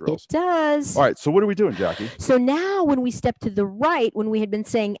multitasking drills. It does. All right, so what are we doing, Jackie? So now when we step to the right, when we had been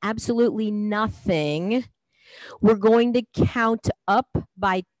saying absolutely nothing, we're going to count up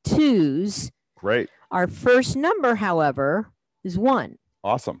by twos. Great. Our first number, however, is 1.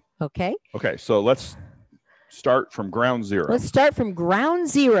 Awesome. Okay. Okay, so let's start from ground zero. Let's start from ground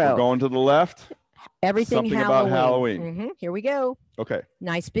zero. We're going to the left. Everything Something Halloween. about Halloween. Here we go. Okay.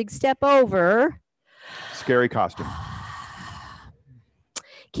 Nice big step over. Scary costume.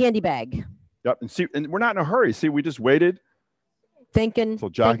 Candy bag. Yep. And we're not in a hurry. See, we just waited. Thinking. Till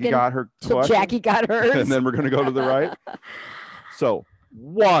Jackie got her. Till Jackie got hers. And then we're going to go to the right. So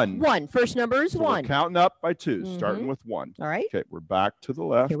 1. 1. First number is 1. We're counting up by 2, starting with 1. All right. Okay. We're back to the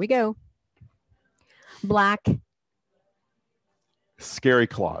left. Here we go. Black. Scary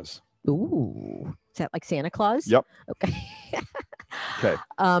claws. Ooh. Is that like Santa Claus? Yep. Okay. Okay.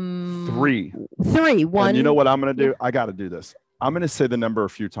 3. 3. 1. And you know what I'm going to do? I got to do this. I'm going to say the number a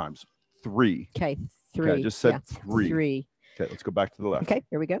few times. 3. Okay. 3. Okay, I just said 3. 3. Okay, let's go back to the left. Okay,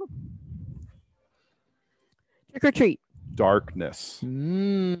 here we go. Trick or treat. Darkness.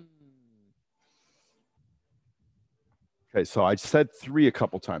 Okay, so I said 3 a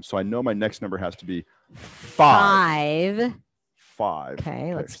couple times, so I know my next number has to be 5. 5.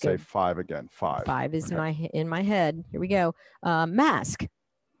 Okay, let's say 5 again. 5. 5 is in my head. Here we go. Mask.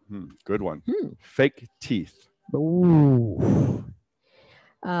 Good one. Fake teeth. Ooh.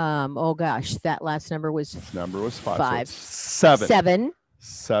 Oh gosh, that last number was 5. 5. So 7. 7.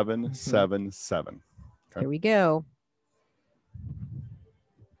 7, 7, 7. Okay. Here we go.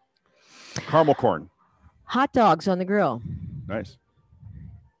 Caramel corn. Hot dogs on the grill. Nice.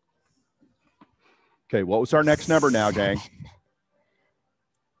 Okay, what was our next number now, gang?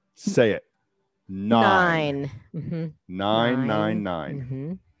 Say it. 9. 9, 9,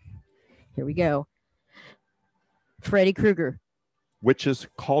 9. Here we go. Freddy Krueger. Witch's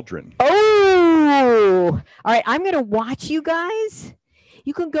cauldron. Oh! All right, I'm going to watch you guys.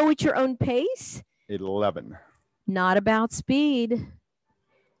 You can go at your own pace. 11. Not about speed.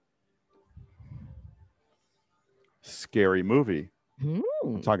 Scary movie.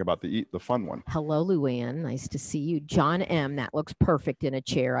 I'm talking about the fun one. Hello, Luann. Nice to see you. John M. That looks perfect in a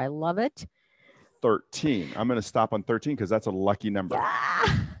chair. I love it. 13. I'm going to stop on 13 because that's a lucky number.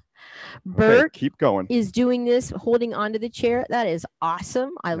 Bert, okay, keep going. Is doing this, holding onto the chair. That is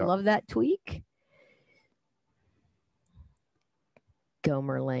awesome. I love that tweak.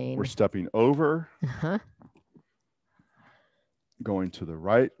 Gomer Lane. We're stepping over. Going to the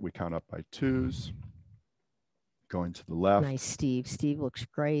right. We count up by 2s. Going to the left. Nice, Steve. Steve looks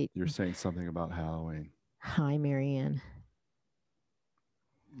great. You're saying something about Halloween. Hi, Marianne.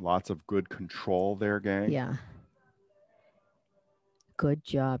 Lots of good control there, gang. Yeah. Good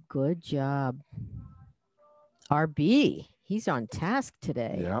job. Good job. RB. He's on task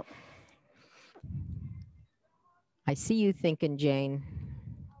today. Yeah. I see you thinking, Jane.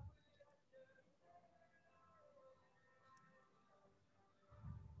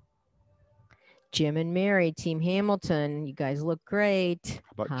 Jim and Mary, Team Hamilton, you guys look great.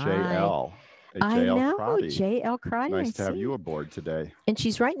 How about JL? I know, Crotty. JL Crotty. Nice to have you aboard today. And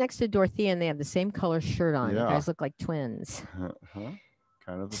she's right next to Dorothea, and they have the same color shirt on. Yeah. You guys look like twins.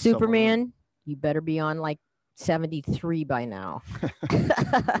 Kind of. Superman, you better be on like 73 by now.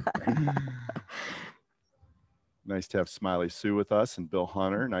 Nice to have Smiley Sue with us and Bill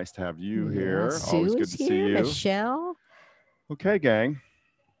Hunter. Nice to have you here. Sue Always good to see you. Michelle. Okay, gang.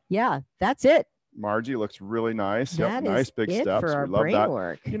 Yeah, that's it. Margie looks really nice. That nice is big it steps. for our We love brain that.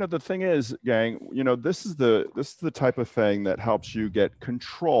 work. You know, the thing is, gang, you know, this is the type of thing that helps you get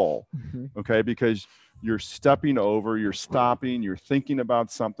control. Okay, because you're stepping over, you're stopping, you're thinking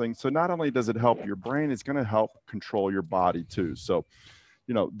about something. So not only does it help your brain, it's going to help control your body too. So,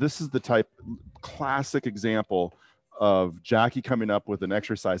 you know, this is the classic example of Jackie coming up with an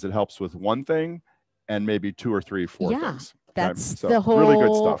exercise that helps with one thing and maybe 2 or 3, 4 things. That's so the whole really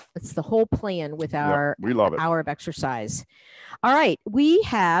good stuff. It's the whole plan with our we love it. hour of exercise. All right. We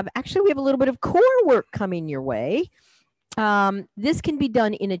have a little bit of core work coming your way. This can be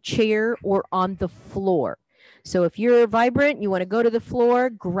done in a chair or on the floor. So if you're vibrant, you want to go to the floor,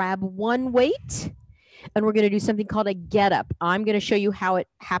 grab one weight, and we're going to do something called a get up. I'm going to show you how it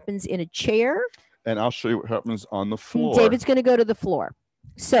happens in a chair. And I'll show you what happens on the floor. David's going to go to the floor.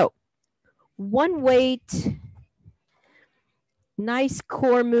 So one weight. Nice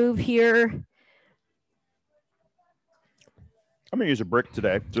core move here. I'm going to use a brick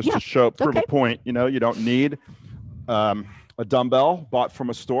today just to prove a point. You know, you don't need a dumbbell bought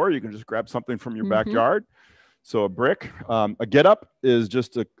from a store. You can just grab something from your backyard. So a brick. A get up is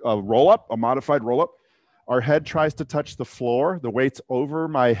just a roll up, a modified roll up. Our head tries to touch the floor. The weight's over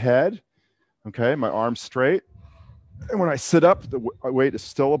my head. Okay, my arm's straight. And when I sit up, the weight is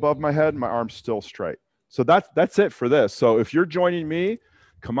still above my head. My arm's still straight. So that's it for this. So if you're joining me,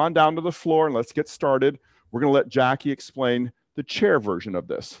 come on down to the floor and let's get started. We're going to let Jackie explain the chair version of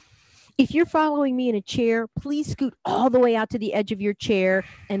this. If you're following me in a chair, please scoot all the way out to the edge of your chair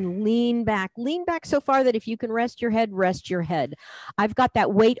and lean back. Lean back so far that if you can rest your head, rest your head. I've got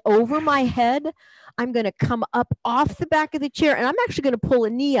that weight over my head. I'm going to come up off the back of the chair, and I'm actually going to pull a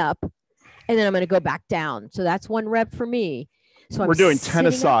knee up, and then I'm going to go back down. So that's 1 rep for me. So we're doing 10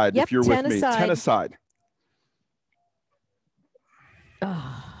 aside if you're with me. 10 aside.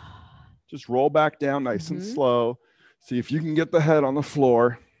 Just roll back down nice and slow. See if you can get the head on the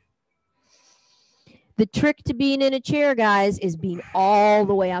floor. The trick to being in a chair, guys, is being all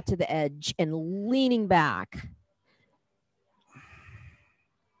the way out to the edge and leaning back.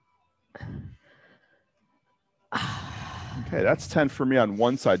 Okay, that's 10 for me on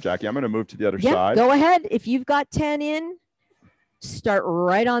one side, Jackie. I'm going to move to the other side. Go ahead. If you've got 10 in, start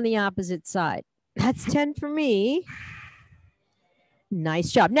right on the opposite side. That's 10 for me.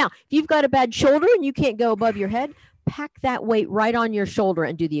 Nice job. Now, if you've got a bad shoulder and you can't go above your head, pack that weight right on your shoulder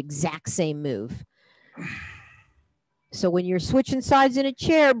and do the exact same move. So when you're switching sides in a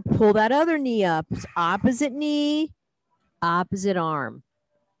chair, pull that other knee up. Opposite knee, opposite arm.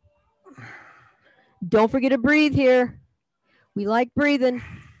 Don't forget to breathe here. We like breathing.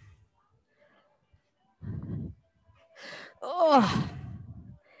 Oh.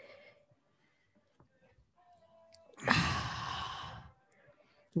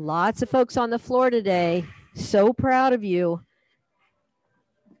 Lots of folks on the floor today. So proud of you.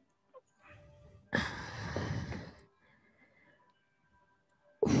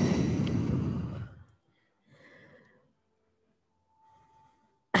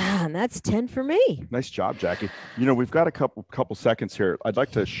 and that's 10 for me. Nice job, Jackie. You know, we've got a couple seconds here. I'd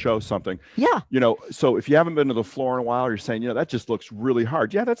like to show something. Yeah. You know, so if you haven't been to the floor in a while, you're saying, you know, that just looks really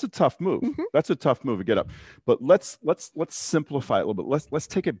hard. Yeah, that's a tough move. That's a tough move to get up. But let's simplify it a little bit. Let's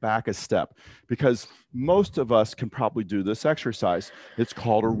take it back a step, because most of us can probably do this exercise. It's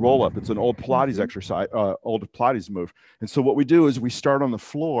called a roll up. It's an old Pilates exercise, old Pilates move. And so what we do is we start on the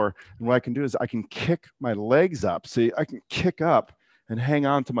floor, and what I can do is I can kick my legs up. See, I can kick up and hang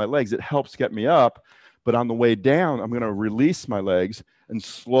on to my legs. It helps get me up, but on the way down, I'm going to release my legs and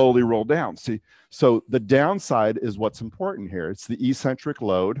slowly roll down. See, so the downside is what's important here. It's the eccentric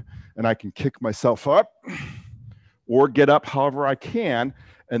load, and I can kick myself up or get up however I can,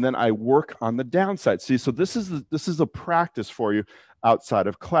 and then I work on the downside. See, so this is a practice for you outside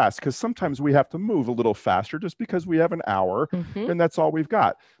of class, because sometimes we have to move a little faster just because we have an hour and that's all we've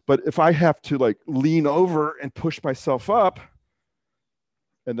got. But if I have to like lean over and push myself up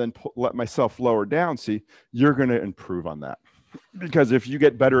and then let myself lower down, see, you're going to improve on that. Because if you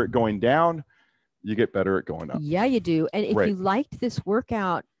get better at going down, you get better at going up. Yeah, you do. And if you liked this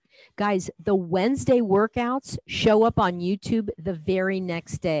workout, guys, the Wednesday workouts show up on YouTube the very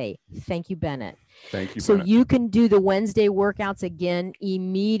next day. Thank you, Bennett. Thank you, So Bennett. you can do the Wednesday workouts again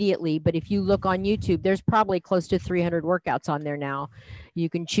immediately. But if you look on YouTube, there's probably close to 300 workouts on there now. You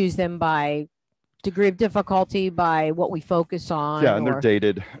can choose them by degree of difficulty, by what we focus on. Yeah, and they're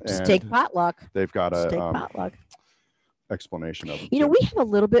dated. Just take potluck. They've got a potluck explanation of them. You know, we have a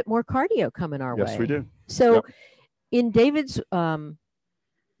little bit more cardio coming our way. Yes, we do. So in David's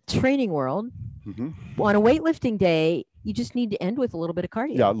training world, on a weightlifting day, you just need to end with a little bit of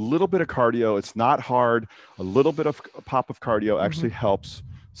cardio. Yeah, a little bit of cardio. It's not hard. A little bit of a pop of cardio actually helps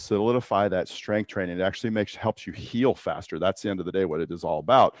solidify that strength training. It actually helps you heal faster. That's the end of the day what it is all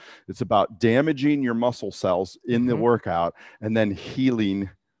about. It's about damaging your muscle cells in the workout and then healing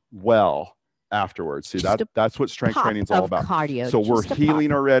well afterwards. See, that's what strength training is all about. Cardio, so we're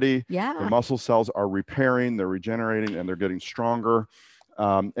healing already. Yeah. The muscle cells are repairing, they're regenerating, and they're getting stronger.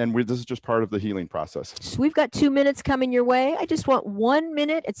 And this is just part of the healing process. So we've got 2 minutes coming your way. I just want 1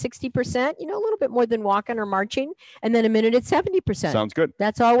 minute at 60%, you know, a little bit more than walking or marching, and then a minute at 70%. Sounds good.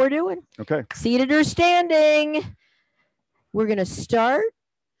 That's all we're doing. Okay. Seated or standing. We're going to start.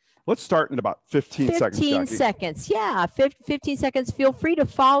 Let's start in about 15 seconds. 15 seconds. Yeah, 15 seconds. Feel free to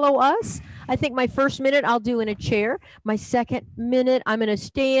follow us. I think my first minute I'll do in a chair. My second minute I'm going to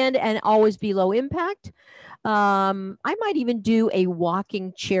stand and always be low impact. I might even do a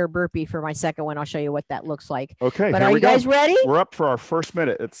walking chair burpee for my second one. I'll show you what that looks like. Okay. But are you guys ready? We're up for our first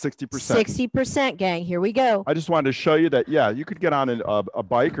minute at 60%. 60%, gang. Here we go. I just wanted to show you that, yeah, you could get on a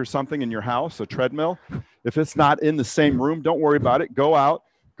bike or something in your house, a treadmill. If it's not in the same room, don't worry about it. Go out,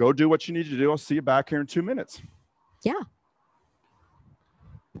 go do what you need to do. I'll see you back here in 2 minutes. Yeah.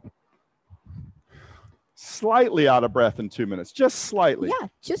 Slightly out of breath in 2 minutes, just slightly. Yeah,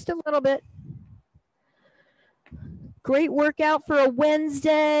 just a little bit. Great workout for a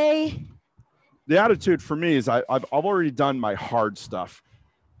Wednesday. The attitude for me is I've already done my hard stuff.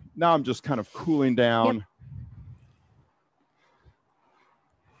 Now I'm just kind of cooling down,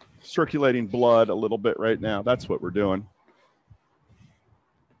 circulating blood a little bit right now. That's what we're doing.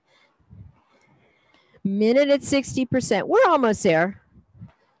 Minute at 60%. We're almost there.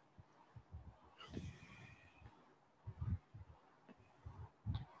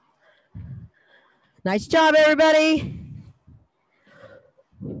 Nice job, everybody.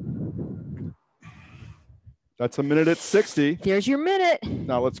 That's a minute at 60. There's your minute.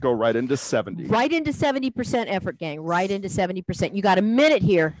 Now let's go right into 70. Right into 70% effort, gang. Right into 70%. You got a minute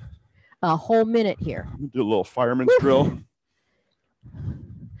here. A whole minute here. I'm gonna do a little fireman's drill.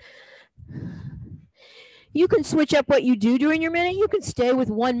 You can switch up what you do during your minute. You can stay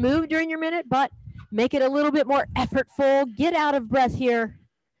with one move during your minute, but make it a little bit more effortful. Get out of breath here.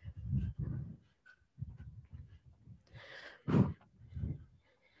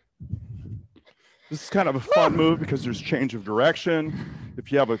 This is kind of a fun move because there's change of direction.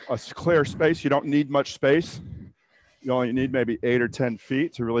 If you have a clear space, you don't need much space. You only need maybe 8 or 10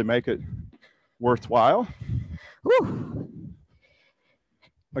 feet to really make it worthwhile. Whew.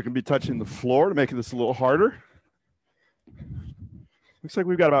 I can be touching the floor to make this a little harder. Looks like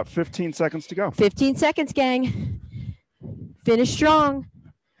we've got about 15 seconds to go. 15 seconds, gang. Finish strong.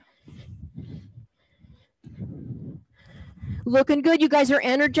 Looking good. You guys are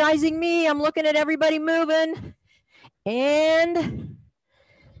energizing me. I'm looking at everybody moving. And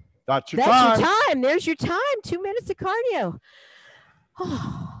that's your time. There's your time. 2 minutes of cardio.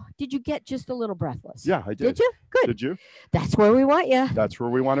 Oh, did you get just a little breathless? Yeah, I did. Did you? Good. Did you? That's where we want you. That's where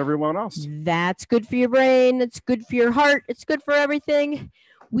we want everyone else. That's good for your brain. It's good for your heart. It's good for everything.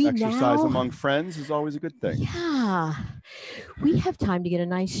 Exercise among friends is always a good thing. Yeah. We have time to get a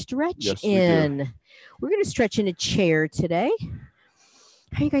nice stretch in. We do. We're going to stretch in a chair today.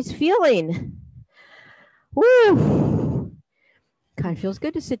 How are you guys feeling? Woo! Kind of feels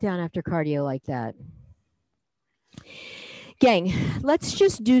good to sit down after cardio like that. Gang, let's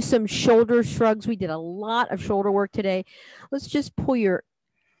just do some shoulder shrugs. We did a lot of shoulder work today. Let's just pull your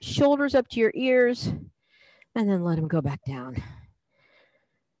shoulders up to your ears and then let them go back down.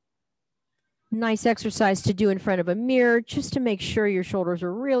 Nice exercise to do in front of a mirror just to make sure your shoulders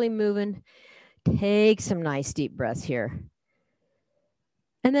are really moving. Take some nice deep breaths here.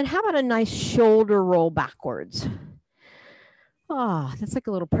 And then how about a nice shoulder roll backwards? Ah, that's like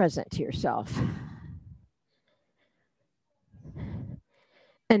a little present to yourself.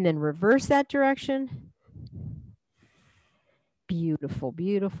 And then reverse that direction. Beautiful,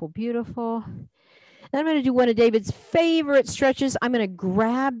 beautiful, beautiful. Then I'm going to do one of David's favorite stretches. I'm going to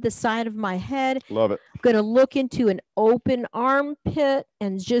grab the side of my head. Love it. I'm going to look into an open armpit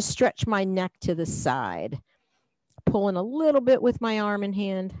and just stretch my neck to the side. Pulling a little bit with my arm and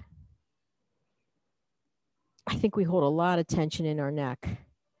hand. I think we hold a lot of tension in our neck.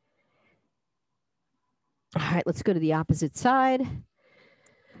 All right, let's go to the opposite side.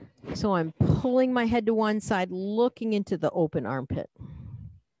 So I'm pulling my head to one side, looking into the open armpit.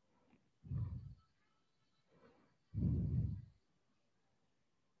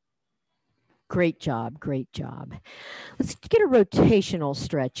 Great job, great job. Let's get a rotational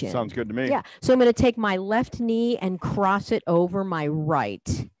stretch in. Sounds good to me. Yeah, so I'm going to take my left knee and cross it over my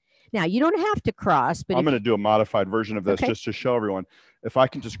right. Now, you don't have to cross, but I'm going to do a modified version of this just to show everyone. If I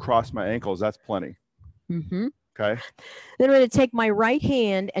can just cross my ankles, that's plenty. Mm-hmm. Okay. Then I'm going to take my right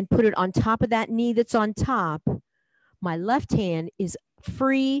hand and put it on top of that knee that's on top. My left hand is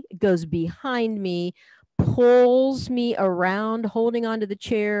free, goes behind me, pulls me around, holding onto the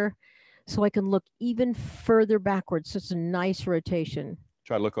chair so I can look even further backwards. So it's a nice rotation.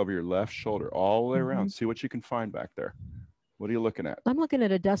 Try to look over your left shoulder all the way around. See what you can find back there. What are you looking at? I'm looking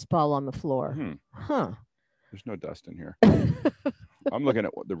at a dust ball on the floor. Huh. There's no dust in here. I'm looking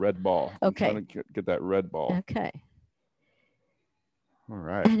at the red ball. Okay. I'm trying to get that red ball. Okay. All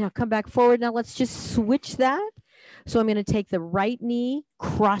right. And now come back forward. Now let's just switch that. So I'm going to take the right knee,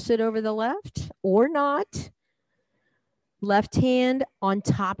 cross it over the left or not. Left hand on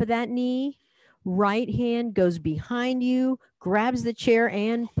top of that knee. Right hand goes behind you, grabs the chair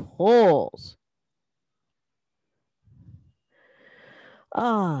and pulls.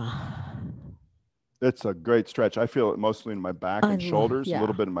 Ah. It's a great stretch. I feel it mostly in my back and shoulders, a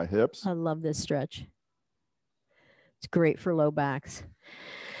little bit in my hips. I love this stretch. It's great for low backs.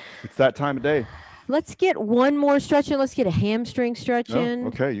 It's that time of day. Let's get one more stretch in. Let's get a hamstring stretch in.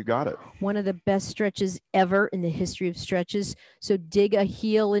 Okay, you got it. One of the best stretches ever in the history of stretches. So dig a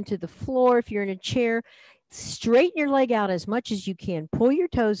heel into the floor if you're in a chair. Straighten your leg out as much as you can. Pull your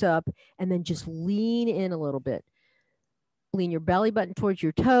toes up and then just lean in a little bit. Lean your belly button towards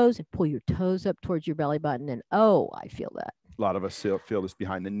your toes and pull your toes up towards your belly button. And oh, I feel that. A lot of us feel this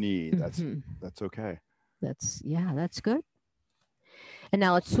behind the knee. That's okay. That's good. And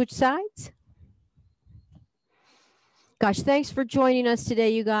now let's switch sides. Gosh, thanks for joining us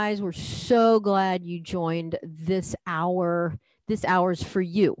today, you guys. We're so glad you joined this hour. This hour's for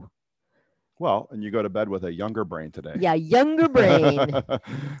you. Well, and you go to bed with a younger brain today. Yeah, younger brain.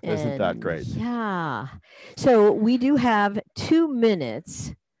 Isn't that great? Yeah. So we do have 2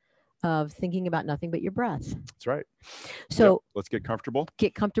 minutes of thinking about nothing but your breath. That's right. So let's get comfortable.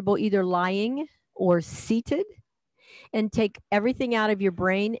 Get comfortable either lying or seated and take everything out of your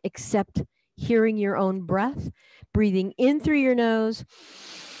brain except hearing your own breath, breathing in through your nose,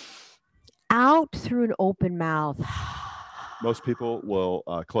 out through an open mouth. Most people will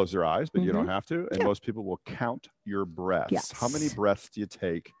close their eyes, but you don't have to. And most people will count your breaths. Yes. How many breaths do you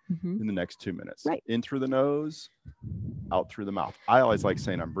take in the next 2 minutes? Right. In through the nose, out through the mouth. I always like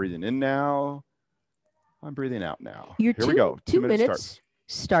saying, I'm breathing in now. I'm breathing out now. Here we go. 2 minutes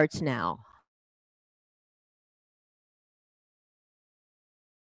starts now.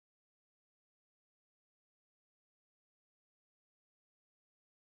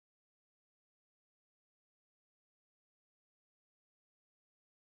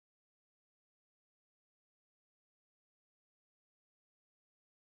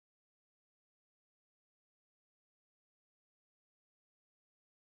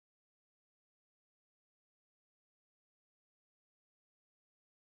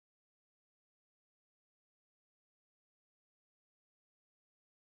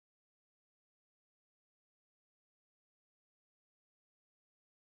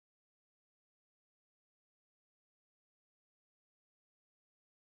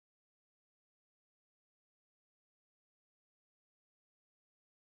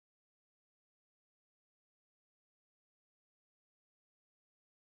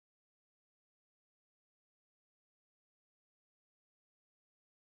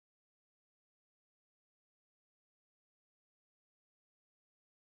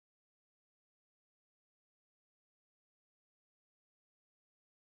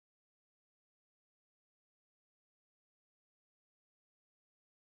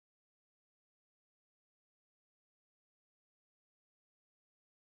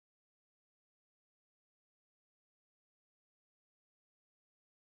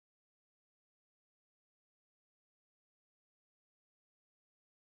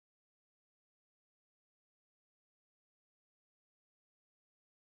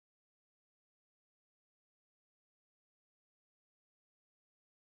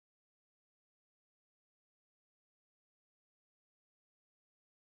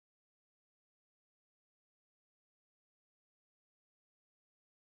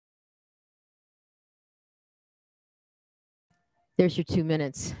 There's your 2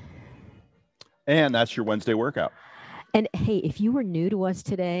 minutes. And that's your Wednesday workout. And hey, if you were new to us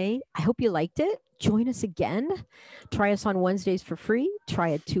today, I hope you liked it. Join us again. Try us on Wednesdays for free. Try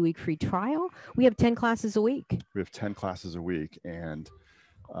a 2-week free trial. We have 10 classes a week. We have 10 classes a week, and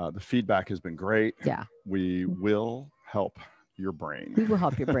the feedback has been great. Yeah. We will help your brain. We will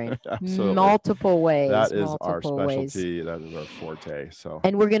help your brain. Absolutely. Multiple ways. That is our specialty. That is our forte. So.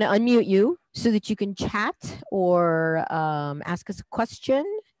 And we're going to unmute you so that you can chat or ask us a question.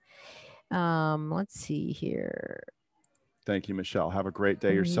 Let's see here. Thank you, Michelle. Have a great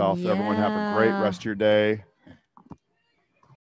day yourself. Everyone have a great rest of your day.